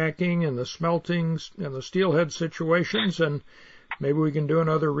the kayaking and the smeltings and the steelhead situations, and maybe we can do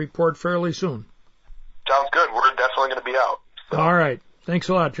another report fairly soon. Sounds good. We're definitely going to be out. So. All right. Thanks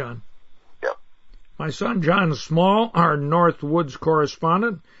a lot, John. Yep. My son, John Small, our North Woods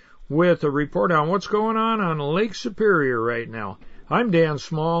correspondent, with a report on what's going on Lake Superior right now. I'm Dan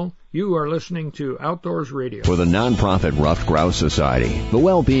Small. You are listening to Outdoors Radio. For the nonprofit Ruffed Grouse Society, the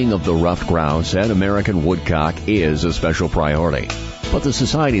well-being of the ruffed grouse and American woodcock is a special priority. But the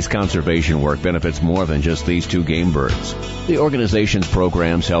Society's conservation work benefits more than just these two game birds. The organization's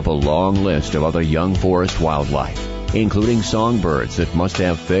programs help a long list of other young forest wildlife, including songbirds that must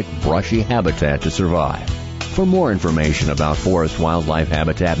have thick, brushy habitat to survive. For more information about forest wildlife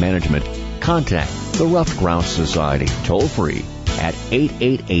habitat management, contact the Ruffed Grouse Society toll-free at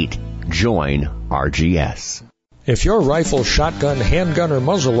 888-JOIN-RGS. If your rifle, shotgun, handgun, or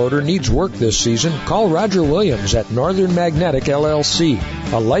muzzleloader needs work this season, call Roger Williams at Northern Magnetic LLC.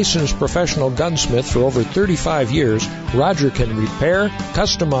 A licensed professional gunsmith for over 35 years, Roger can repair,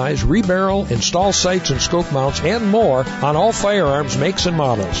 customize, rebarrel, install sights and scope mounts, and more on all firearms makes and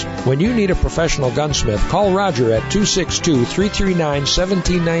models. When you need a professional gunsmith, call Roger at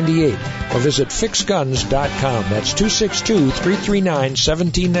 262-339-1798 or visit fixguns.com. That's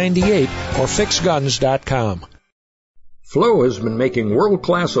 262-339-1798 or fixguns.com. Flow has been making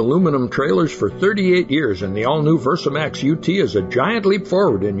world-class aluminum trailers for 38 years, and the all-new Versamax UT is a giant leap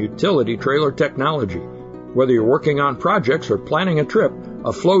forward in utility trailer technology. Whether you're working on projects or planning a trip,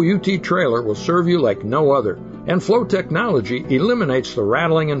 a Flow UT trailer will serve you like no other. And Flow technology eliminates the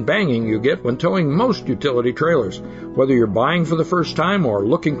rattling and banging you get when towing most utility trailers. Whether you're buying for the first time or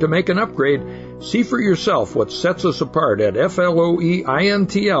looking to make an upgrade, see for yourself what sets us apart at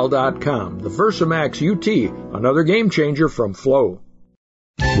FLOEINTL.com. The Versamax UT, another game changer from Flow.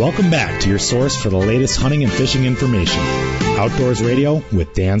 Welcome back to your source for the latest hunting and fishing information. Outdoors Radio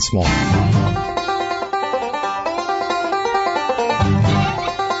with Dan Small.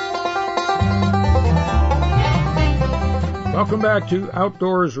 Welcome back to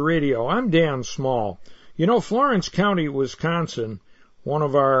Outdoors Radio. I'm Dan Small. Florence County, Wisconsin, one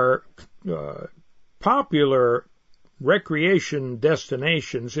of our popular recreation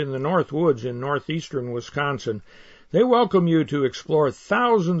destinations in the North Woods in northeastern Wisconsin, they welcome you to explore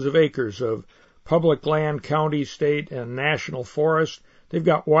thousands of acres of public land, county, state, and national forest. They've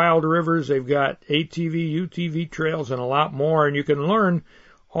got wild rivers, they've got ATV, UTV trails, and a lot more, and you can learn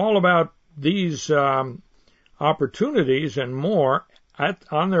all about these opportunities and more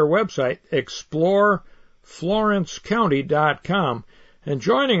on their website, exploreflorencecounty.com. And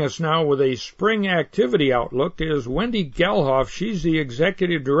joining us now with a spring activity outlook is Wendy Gelhoff. She's the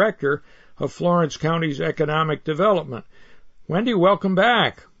Executive Director of Florence County's Economic Development. Wendy, welcome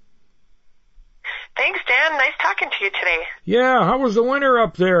back. Thanks, Dan. Nice talking to you today. Yeah, how was the winter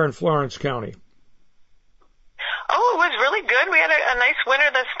up there in Florence County? Oh, it was really good. We had a nice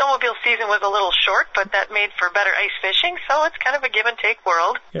winter. The snowmobile season was a little short, but that made for better ice fishing, so it's kind of a give-and-take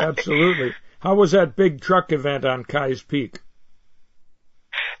world. Absolutely. How was that big truck event on Kai's Peak?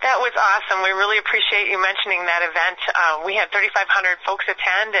 That was it's awesome. We really appreciate you mentioning that event. We had 3,500 folks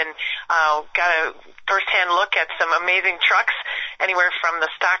attend and got a first-hand look at some amazing trucks, anywhere from the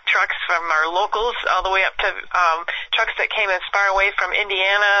stock trucks from our locals all the way up to trucks that came as far away from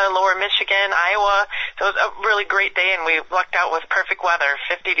Indiana, lower Michigan, Iowa. So it was a really great day, and we lucked out with perfect weather,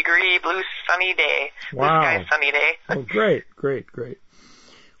 50-degree, blue, sunny day. Wow. Blue sky, sunny day. Oh, great.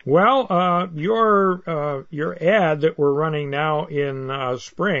 Well, your ad that we're running now in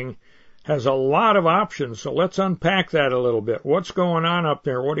spring has a lot of options, so let's unpack that a little bit. What's going on up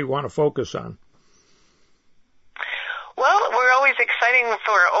there? What do you want to focus on? Well, we're always exciting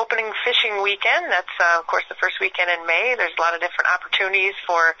for opening fishing weekend. That's, of course, the first weekend in May. There's a lot of different opportunities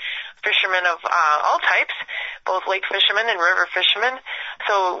for fishermen of all types, both lake fishermen and river fishermen.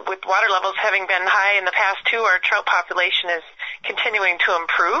 So with water levels having been high in the past, too, our trout population is continuing to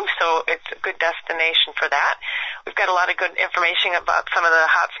improve, so it's a good destination for that. We've got a lot of good information about some of the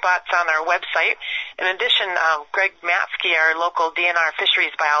hot spots on our website. In addition, Greg Matsky, our local DNR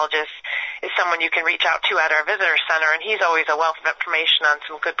fisheries biologist, is someone you can reach out to at our visitor center, and he's always a wealth of information on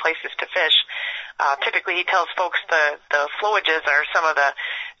some good places to fish. Typically, he tells folks the flowages are some of the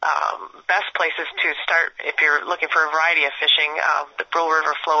best places to start if you're looking for a variety of fishing, the Brill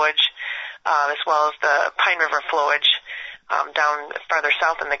River flowage, as well as the Pine River flowage down farther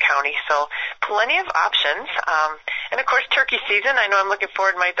south in the county. So plenty of options. And, of course, turkey season. I know I'm looking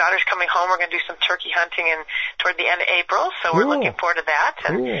forward. My daughter's coming home. We're going to do some turkey hunting toward the end of April, so we're looking forward to that.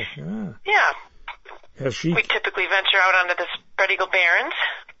 Cool. And, yeah. We typically venture out onto the spread eagle barrens.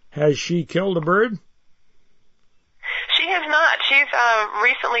 Has she killed a bird? She has not. She's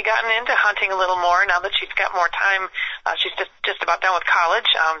recently gotten into hunting a little more now that she's got more time. She's just about done with college.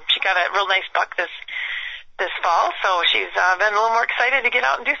 She got a real nice buck this fall, so she's been a little more excited to get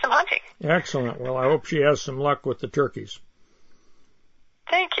out and do some hunting. Excellent. Well, I hope she has some luck with the turkeys.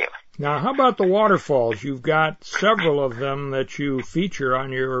 Thank you. Now, how about the waterfalls? You've got several of them that you feature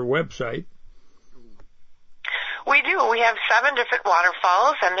on your website. We do. We have 7 different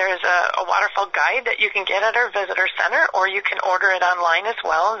waterfalls, and there's a waterfall guide that you can get at our visitor center, or you can order it online as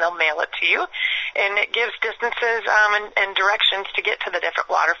well, and they'll mail it to you. And it gives distances and directions to get to the different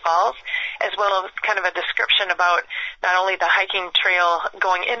waterfalls, as well as kind of a description about not only the hiking trail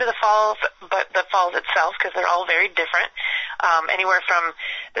going into the falls, but the falls itself, because they're all very different. Anywhere from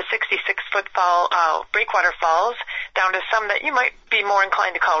the 66-foot fall, breakwater falls, down to some that you might be more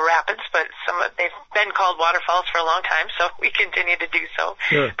inclined to call rapids, but they've been called waterfalls for a long time, so we continue to do so.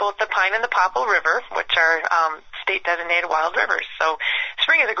 Sure. Both the Pine and the Popple River, which are state-designated wild rivers. So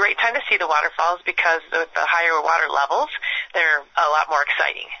spring is a great time to see the waterfalls because with the higher water levels, they're a lot more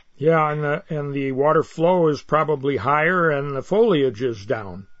exciting. Yeah, and the water flow is probably higher and the foliage is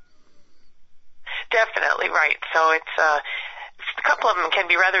down. Definitely right. So it's a couple of them can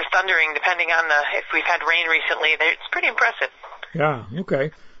be rather thundering depending on if we've had rain recently. It's pretty impressive. Yeah,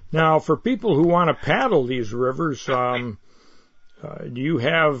 okay. Now, for people who want to paddle these rivers, do you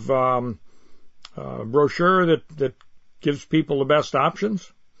have a brochure that gives people the best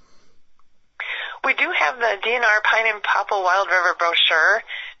options? We do have the DNR Pine and Popple Wild River brochure,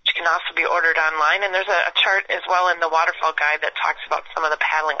 which can also be ordered online, and there's a chart as well in the waterfall guide that talks about some of the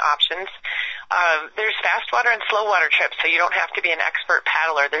paddling options. There's fast water and slow water trips, so you don't have to be an expert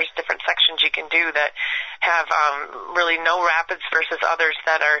paddler. There's different sections you can do that have really no rapids versus others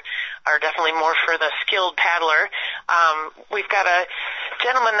that are definitely more for the skilled paddler. We've got a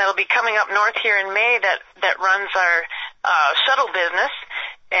gentleman that'll be coming up north here in May that runs our shuttle business.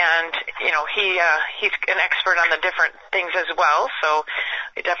 And, he's an expert on the different things as well, so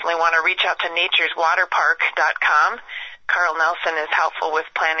you definitely want to reach out to natureswaterpark.com. Carl Nelson is helpful with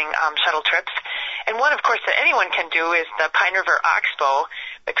planning shuttle trips. And one, of course, that anyone can do is the Pine River Oxbow.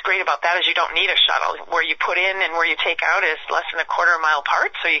 What's great about that is you don't need a shuttle. Where you put in and where you take out is less than a quarter-mile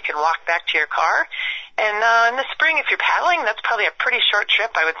apart, so you can walk back to your car. And in the spring, if you're paddling, that's probably a pretty short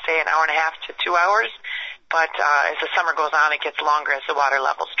trip. I would say an hour and a half to 2 hours. But as the summer goes on, it gets longer as the water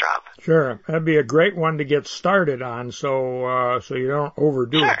levels drop. Sure. That'd be a great one to get started on so you don't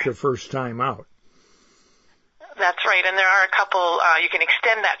overdo it your first time out. That's right. And there are a couple, you can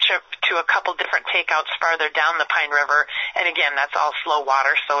extend that trip to a couple different takeouts farther down the Pine River. And again, that's all slow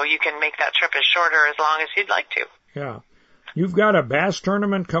water, so you can make that trip as short or as long as you'd like to. Yeah. You've got a bass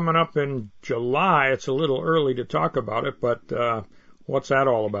tournament coming up in July. It's a little early to talk about it, but what's that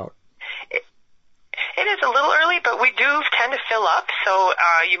all about? It is a little early, but we do tend to fill up, so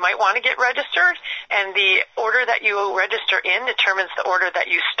you might want to get registered, and the order that you register in determines the order that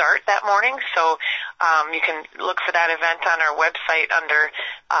you start that morning, so you can look for that event on our website under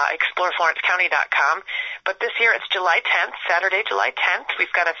exploreflorencecounty.com. But this year it's July 10th, Saturday, July 10th.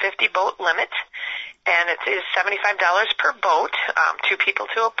 We've got a 50-boat limit, and it is $75 per boat, 2 people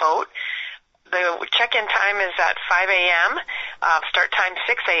to a boat. The check-in time is at 5 a.m., start time 6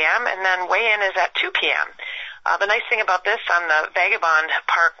 a.m., and then weigh-in is at 2 p.m. The nice thing about this on the Vagabond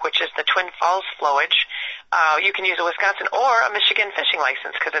Park, which is the Twin Falls flowage, you can use a Wisconsin or a Michigan fishing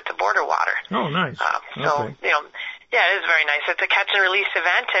license because it's a border water. Oh, nice. So, okay. Yeah, it is very nice. It's a catch-and-release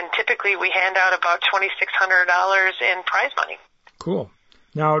event, and typically we hand out about $2,600 in prize money. Cool.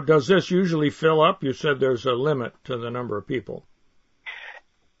 Now, does this usually fill up? You said there's a limit to the number of people.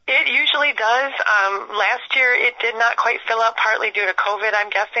 It usually does. Last year it did not quite fill up, partly due to COVID, I'm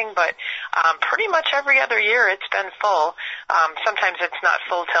guessing, but pretty much every other year it's been full. Sometimes it's not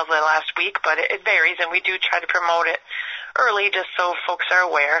full till the last week, but it varies, and we do try to promote it early just so folks are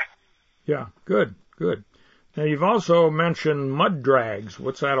aware. Yeah, good. Now, you've also mentioned mud drags.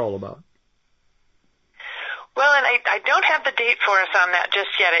 What's that all about? Well, and I don't have the date for us on that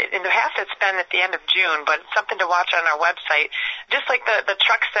just yet. In the past, it's been at the end of June, but it's something to watch on our website. Just like the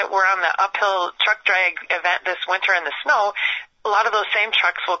trucks that were on the uphill truck drag event this winter in the snow, a lot of those same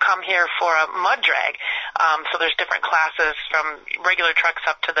trucks will come here for a mud drag. So there's different classes from regular trucks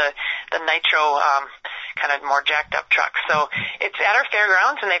up to the nitro kind of more jacked up trucks. So it's at our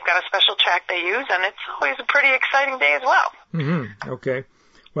fairgrounds, and they've got a special track they use, and it's always a pretty exciting day as well. Mm-hmm. Okay.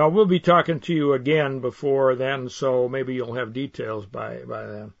 Well, we'll be talking to you again before then, so maybe you'll have details by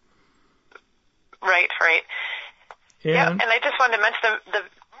then. Right. And I just wanted to mention the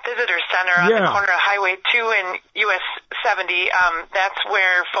visitor center on the corner of Highway 2 and US 70. That's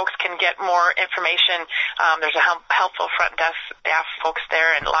where folks can get more information. There's a helpful front desk staff folks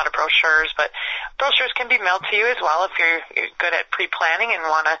there and a lot of brochures, but brochures can be mailed to you as well if you're good at pre-planning and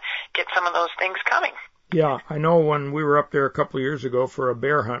want to get some of those things coming. Yeah, I know when we were up there a couple of years ago for a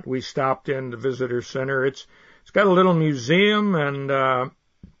bear hunt, we stopped in the visitor center. It's got a little museum, and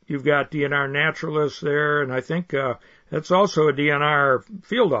you've got DNR naturalists there, and I think that's also a DNR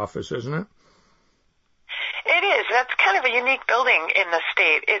field office, isn't it? It is. That's kind of a unique building in the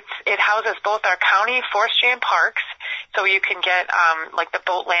state. It houses both our county forestry and parks, so you can get like the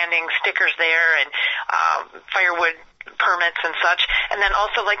boat landing stickers there and firewood permits and such. And then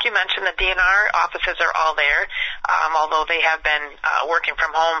also, like you mentioned, the DNR offices are all there, although they have been working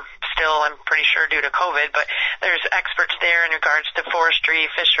from home still, I'm pretty sure, due to COVID. But there's experts there in regards to forestry,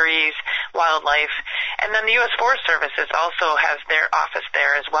 fisheries, wildlife. And then the U.S. Forest Service also has their office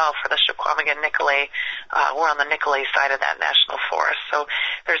there as well for the Chequamegon-Nicolet. We're on the Nicolet side of that national forest. So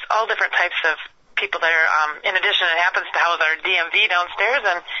there's all different types of people there. In addition, it happens to house our DMV downstairs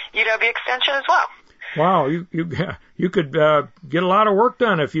and UW Extension as well. Wow, you could get a lot of work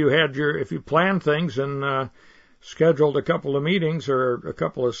done if you planned things and scheduled a couple of meetings or a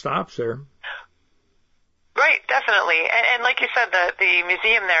couple of stops there. Right, definitely. And like you said, the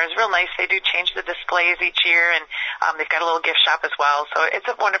museum there is real nice. They do change the displays each year, and they've got a little gift shop as well. So it's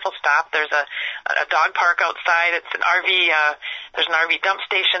a wonderful stop. There's a dog park outside. It's an RV. There's an RV dump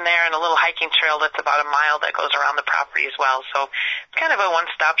station there, and a little hiking trail that's about a mile that goes around the property as well. So it's kind of a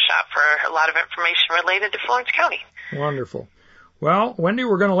one-stop shop for a lot of information related to Florence County. Wonderful. Well, Wendy,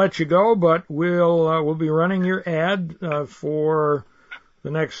 we're going to let you go, but we'll be running your ad for the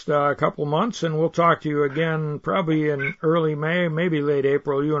next couple of months, and we'll talk to you again probably in early May, maybe late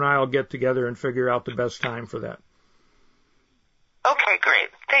April. You and I will get together and figure out the best time for that. Okay, great.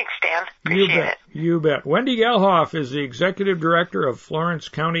 Thanks, Dan. Appreciate it. You bet. Wendy Gelhoff is the Executive Director of Florence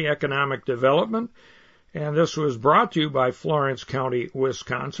County Economic Development, and this was brought to you by Florence County,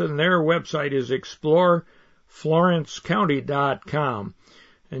 Wisconsin. Their website is exploreflorencecounty.com.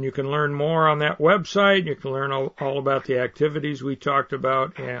 And you can learn more on that website. You can learn all about the activities we talked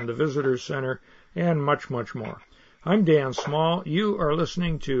about and the visitor center and much, much more. I'm Dan Small. You are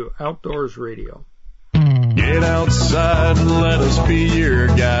listening to Outdoors Radio. Get outside and let us be your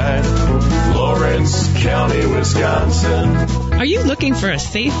guide. Florence County, Wisconsin. Are you looking for a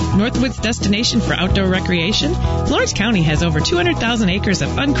safe Northwoods destination for outdoor recreation? Florence County has over 200,000 acres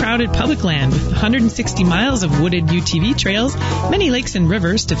of uncrowded public land with 160 miles of wooded UTV trails, many lakes and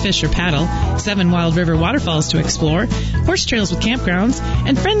rivers to fish or paddle, 7 wild river waterfalls to explore, horse trails with campgrounds,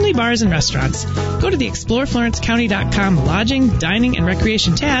 and friendly bars and restaurants. Go to the exploreflorencecounty.com lodging, dining, and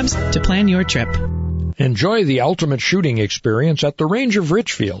recreation tabs to plan your trip. Enjoy the ultimate shooting experience at the Range of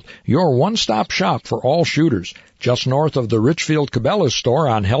Richfield, your one-stop shop for all shooters. Just north of the Richfield Cabela's store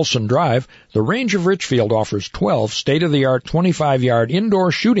on Helson Drive, the Range of Richfield offers 12 state-of-the-art 25-yard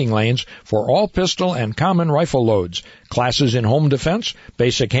indoor shooting lanes for all pistol and common rifle loads, classes in home defense,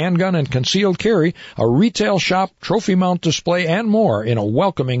 basic handgun and concealed carry, a retail shop, trophy mount display, and more in a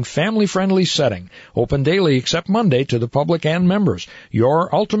welcoming, family-friendly setting. Open daily except Monday to the public and members. Your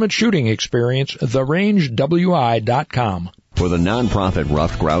ultimate shooting experience, therangewi.com. For the nonprofit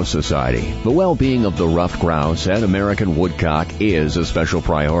Ruffed Grouse Society, the well-being of the ruffed grouse and American woodcock is a special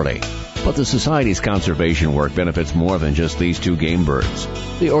priority. But the Society's conservation work benefits more than just these two game birds.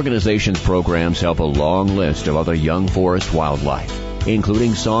 The organization's programs help a long list of other young forest wildlife,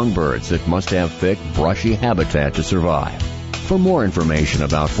 including songbirds that must have thick, brushy habitat to survive. For more information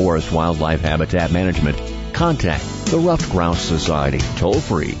about forest wildlife habitat management, contact the Ruffed Grouse Society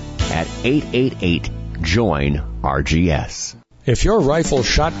toll-free at 888-JOIN-RGS. If your rifle,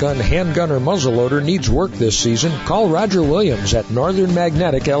 shotgun, handgun, or muzzleloader needs work this season, call Roger Williams at Northern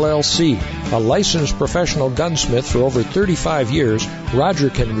Magnetic LLC. A licensed professional gunsmith for over 35 years, Roger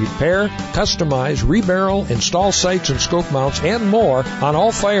can repair, customize, rebarrel, install sights and scope mounts, and more on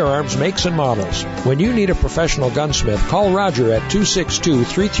all firearms makes and models. When you need a professional gunsmith, call Roger at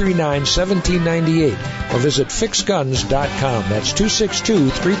 262-339-1798 or visit fixguns.com. That's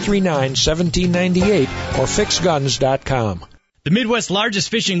 262-339-1798 or fixguns.com. The Midwest's largest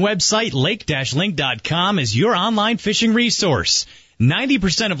fishing website, lake-link.com, is your online fishing resource.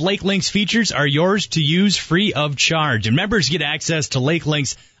 90% of Lake Link's features are yours to use free of charge, and members get access to Lake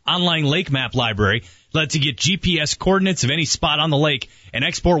Link's online lake map library. Lets you get GPS coordinates of any spot on the lake and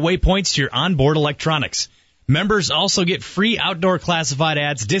export waypoints to your onboard electronics. Members also get free outdoor classified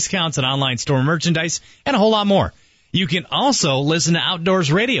ads, discounts on online store merchandise, and a whole lot more. You can also listen to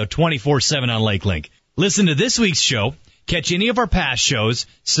Outdoors Radio 24/7 on Lake Link. Listen to this week's show, catch any of our past shows,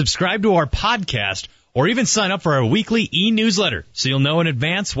 subscribe to our podcast, or even sign up for our weekly e-newsletter so you'll know in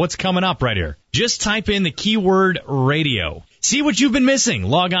advance what's coming up right here. Just type in the keyword radio. See what you've been missing.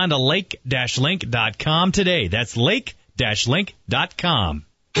 Log on to lake-link.com today. That's lake-link.com.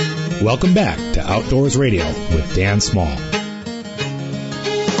 Welcome back to Outdoors Radio with Dan Small.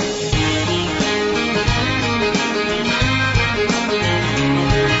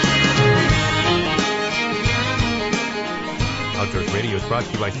 Outdoors Radio is brought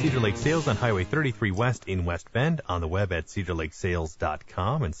to you by Cedar Lake Sales on Highway 33 West in West Bend, on the web at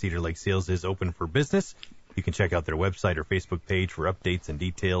cedarlakesales.com. And Cedar Lake Sales is open for business. You can check out their website or Facebook page for updates and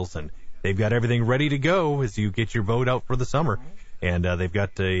details. And they've got everything ready to go as you get your boat out for the summer. And they've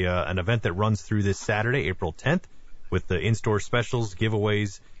got an event that runs through this Saturday, April 10th, with the in-store specials,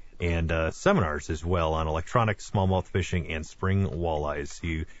 giveaways, and seminars as well on electronics, smallmouth fishing, and spring walleyes.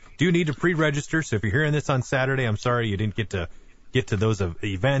 You do need to pre-register, so if you're hearing this on Saturday, I'm sorry you didn't get to those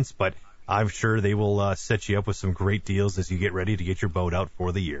events, but I'm sure they will set you up with some great deals as you get ready to get your boat out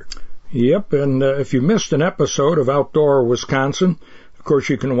for the year. Yep, and if you missed an episode of Outdoor Wisconsin, of course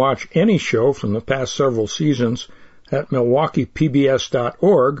you can watch any show from the past several seasons at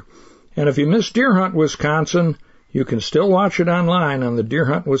MilwaukeePBS.org. And if you missed Deer Hunt Wisconsin, you can still watch it online on the Deer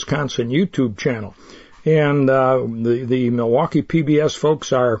Hunt Wisconsin YouTube channel. And the Milwaukee PBS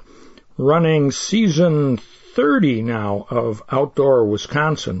folks are running season 30 now of Outdoor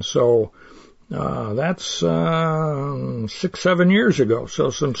Wisconsin. So that's 6-7 years ago. So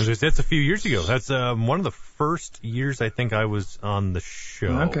that's a few years ago. That's one of the first years I think I was on the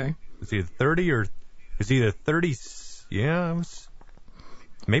show. Okay. It's either 30 or it's either 30. Yeah,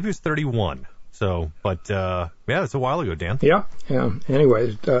 maybe it was 31. So, but it's a while ago, Dan. Yeah.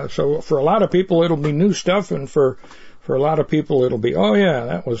 Anyways, so for a lot of people it'll be new stuff, and for a lot of people it'll be, oh yeah,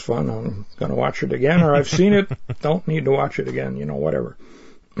 that was fun, I'm going to watch it again, or I've seen it, don't need to watch it again, whatever.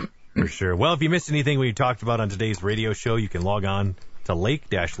 For sure. Well, if you missed anything we talked about on today's radio show, you can log on to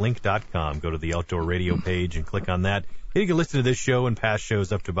lake-link.com. Go to the Outdoor Radio page and click on that. You can listen to this show and past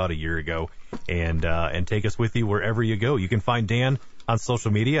shows up to about a year ago, and take us with you wherever you go. You can find Dan on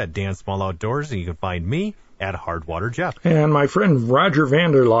social media at Dan Small Outdoors, and you can find me at Hardwater Jeff. And my friend Roger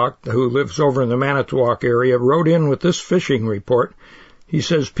Vanderlock, who lives over in the Manitowoc area, wrote in with this fishing report. He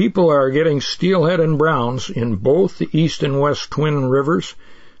says people are getting steelhead and browns in both the East and West Twin Rivers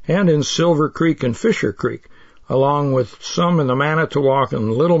and in Silver Creek and Fisher Creek, along with some in the Manitowoc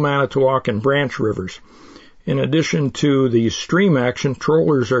and Little Manitowoc and Branch Rivers. In addition to the stream action,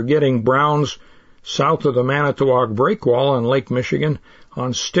 trollers are getting browns south of the Manitowoc Breakwall on Lake Michigan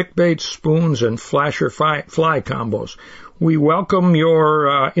on stickbait, spoons, and flasher fly combos. We welcome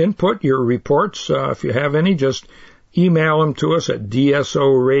your input, your reports. If you have any, just email them to us at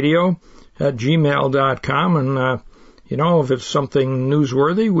dsoradio@gmail.com, and if it's something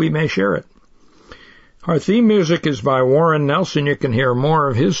newsworthy, we may share it. Our theme music is by Warren Nelson. You can hear more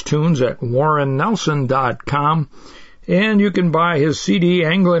of his tunes at warrennelson.com. And you can buy his CD,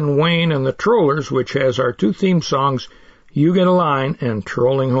 Anglin' Wayne and the Trollers, which has our 2 theme songs, You Get a Line and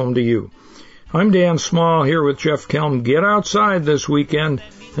Trolling Home to You. I'm Dan Small here with Jeff Kelm. Get outside this weekend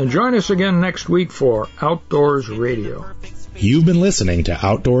and join us again next week for Outdoors Radio. You've been listening to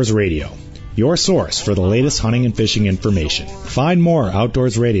Outdoors Radio, your source for the latest hunting and fishing information. Find more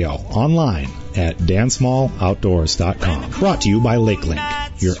Outdoors Radio online at dansmalloutdoors.com. Brought to you by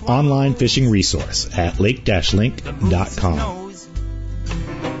LakeLink, your online fishing resource at lake-link.com.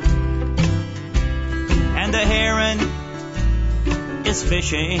 And the heron is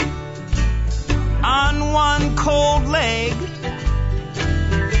fishing on one cold leg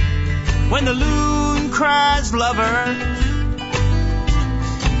when the loon cries lover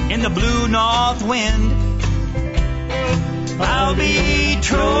in the blue north wind. I'll be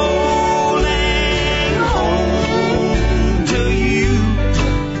trolling home to you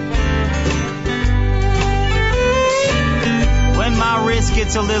when my wrist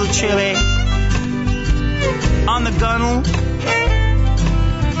gets a little chilly on the gunnel,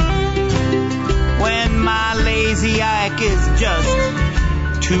 when my lazy ike is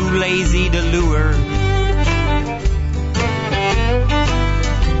just too lazy to lure,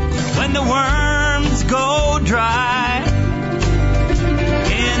 when the worms go dry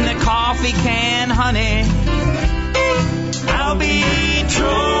in the coffee can, honey,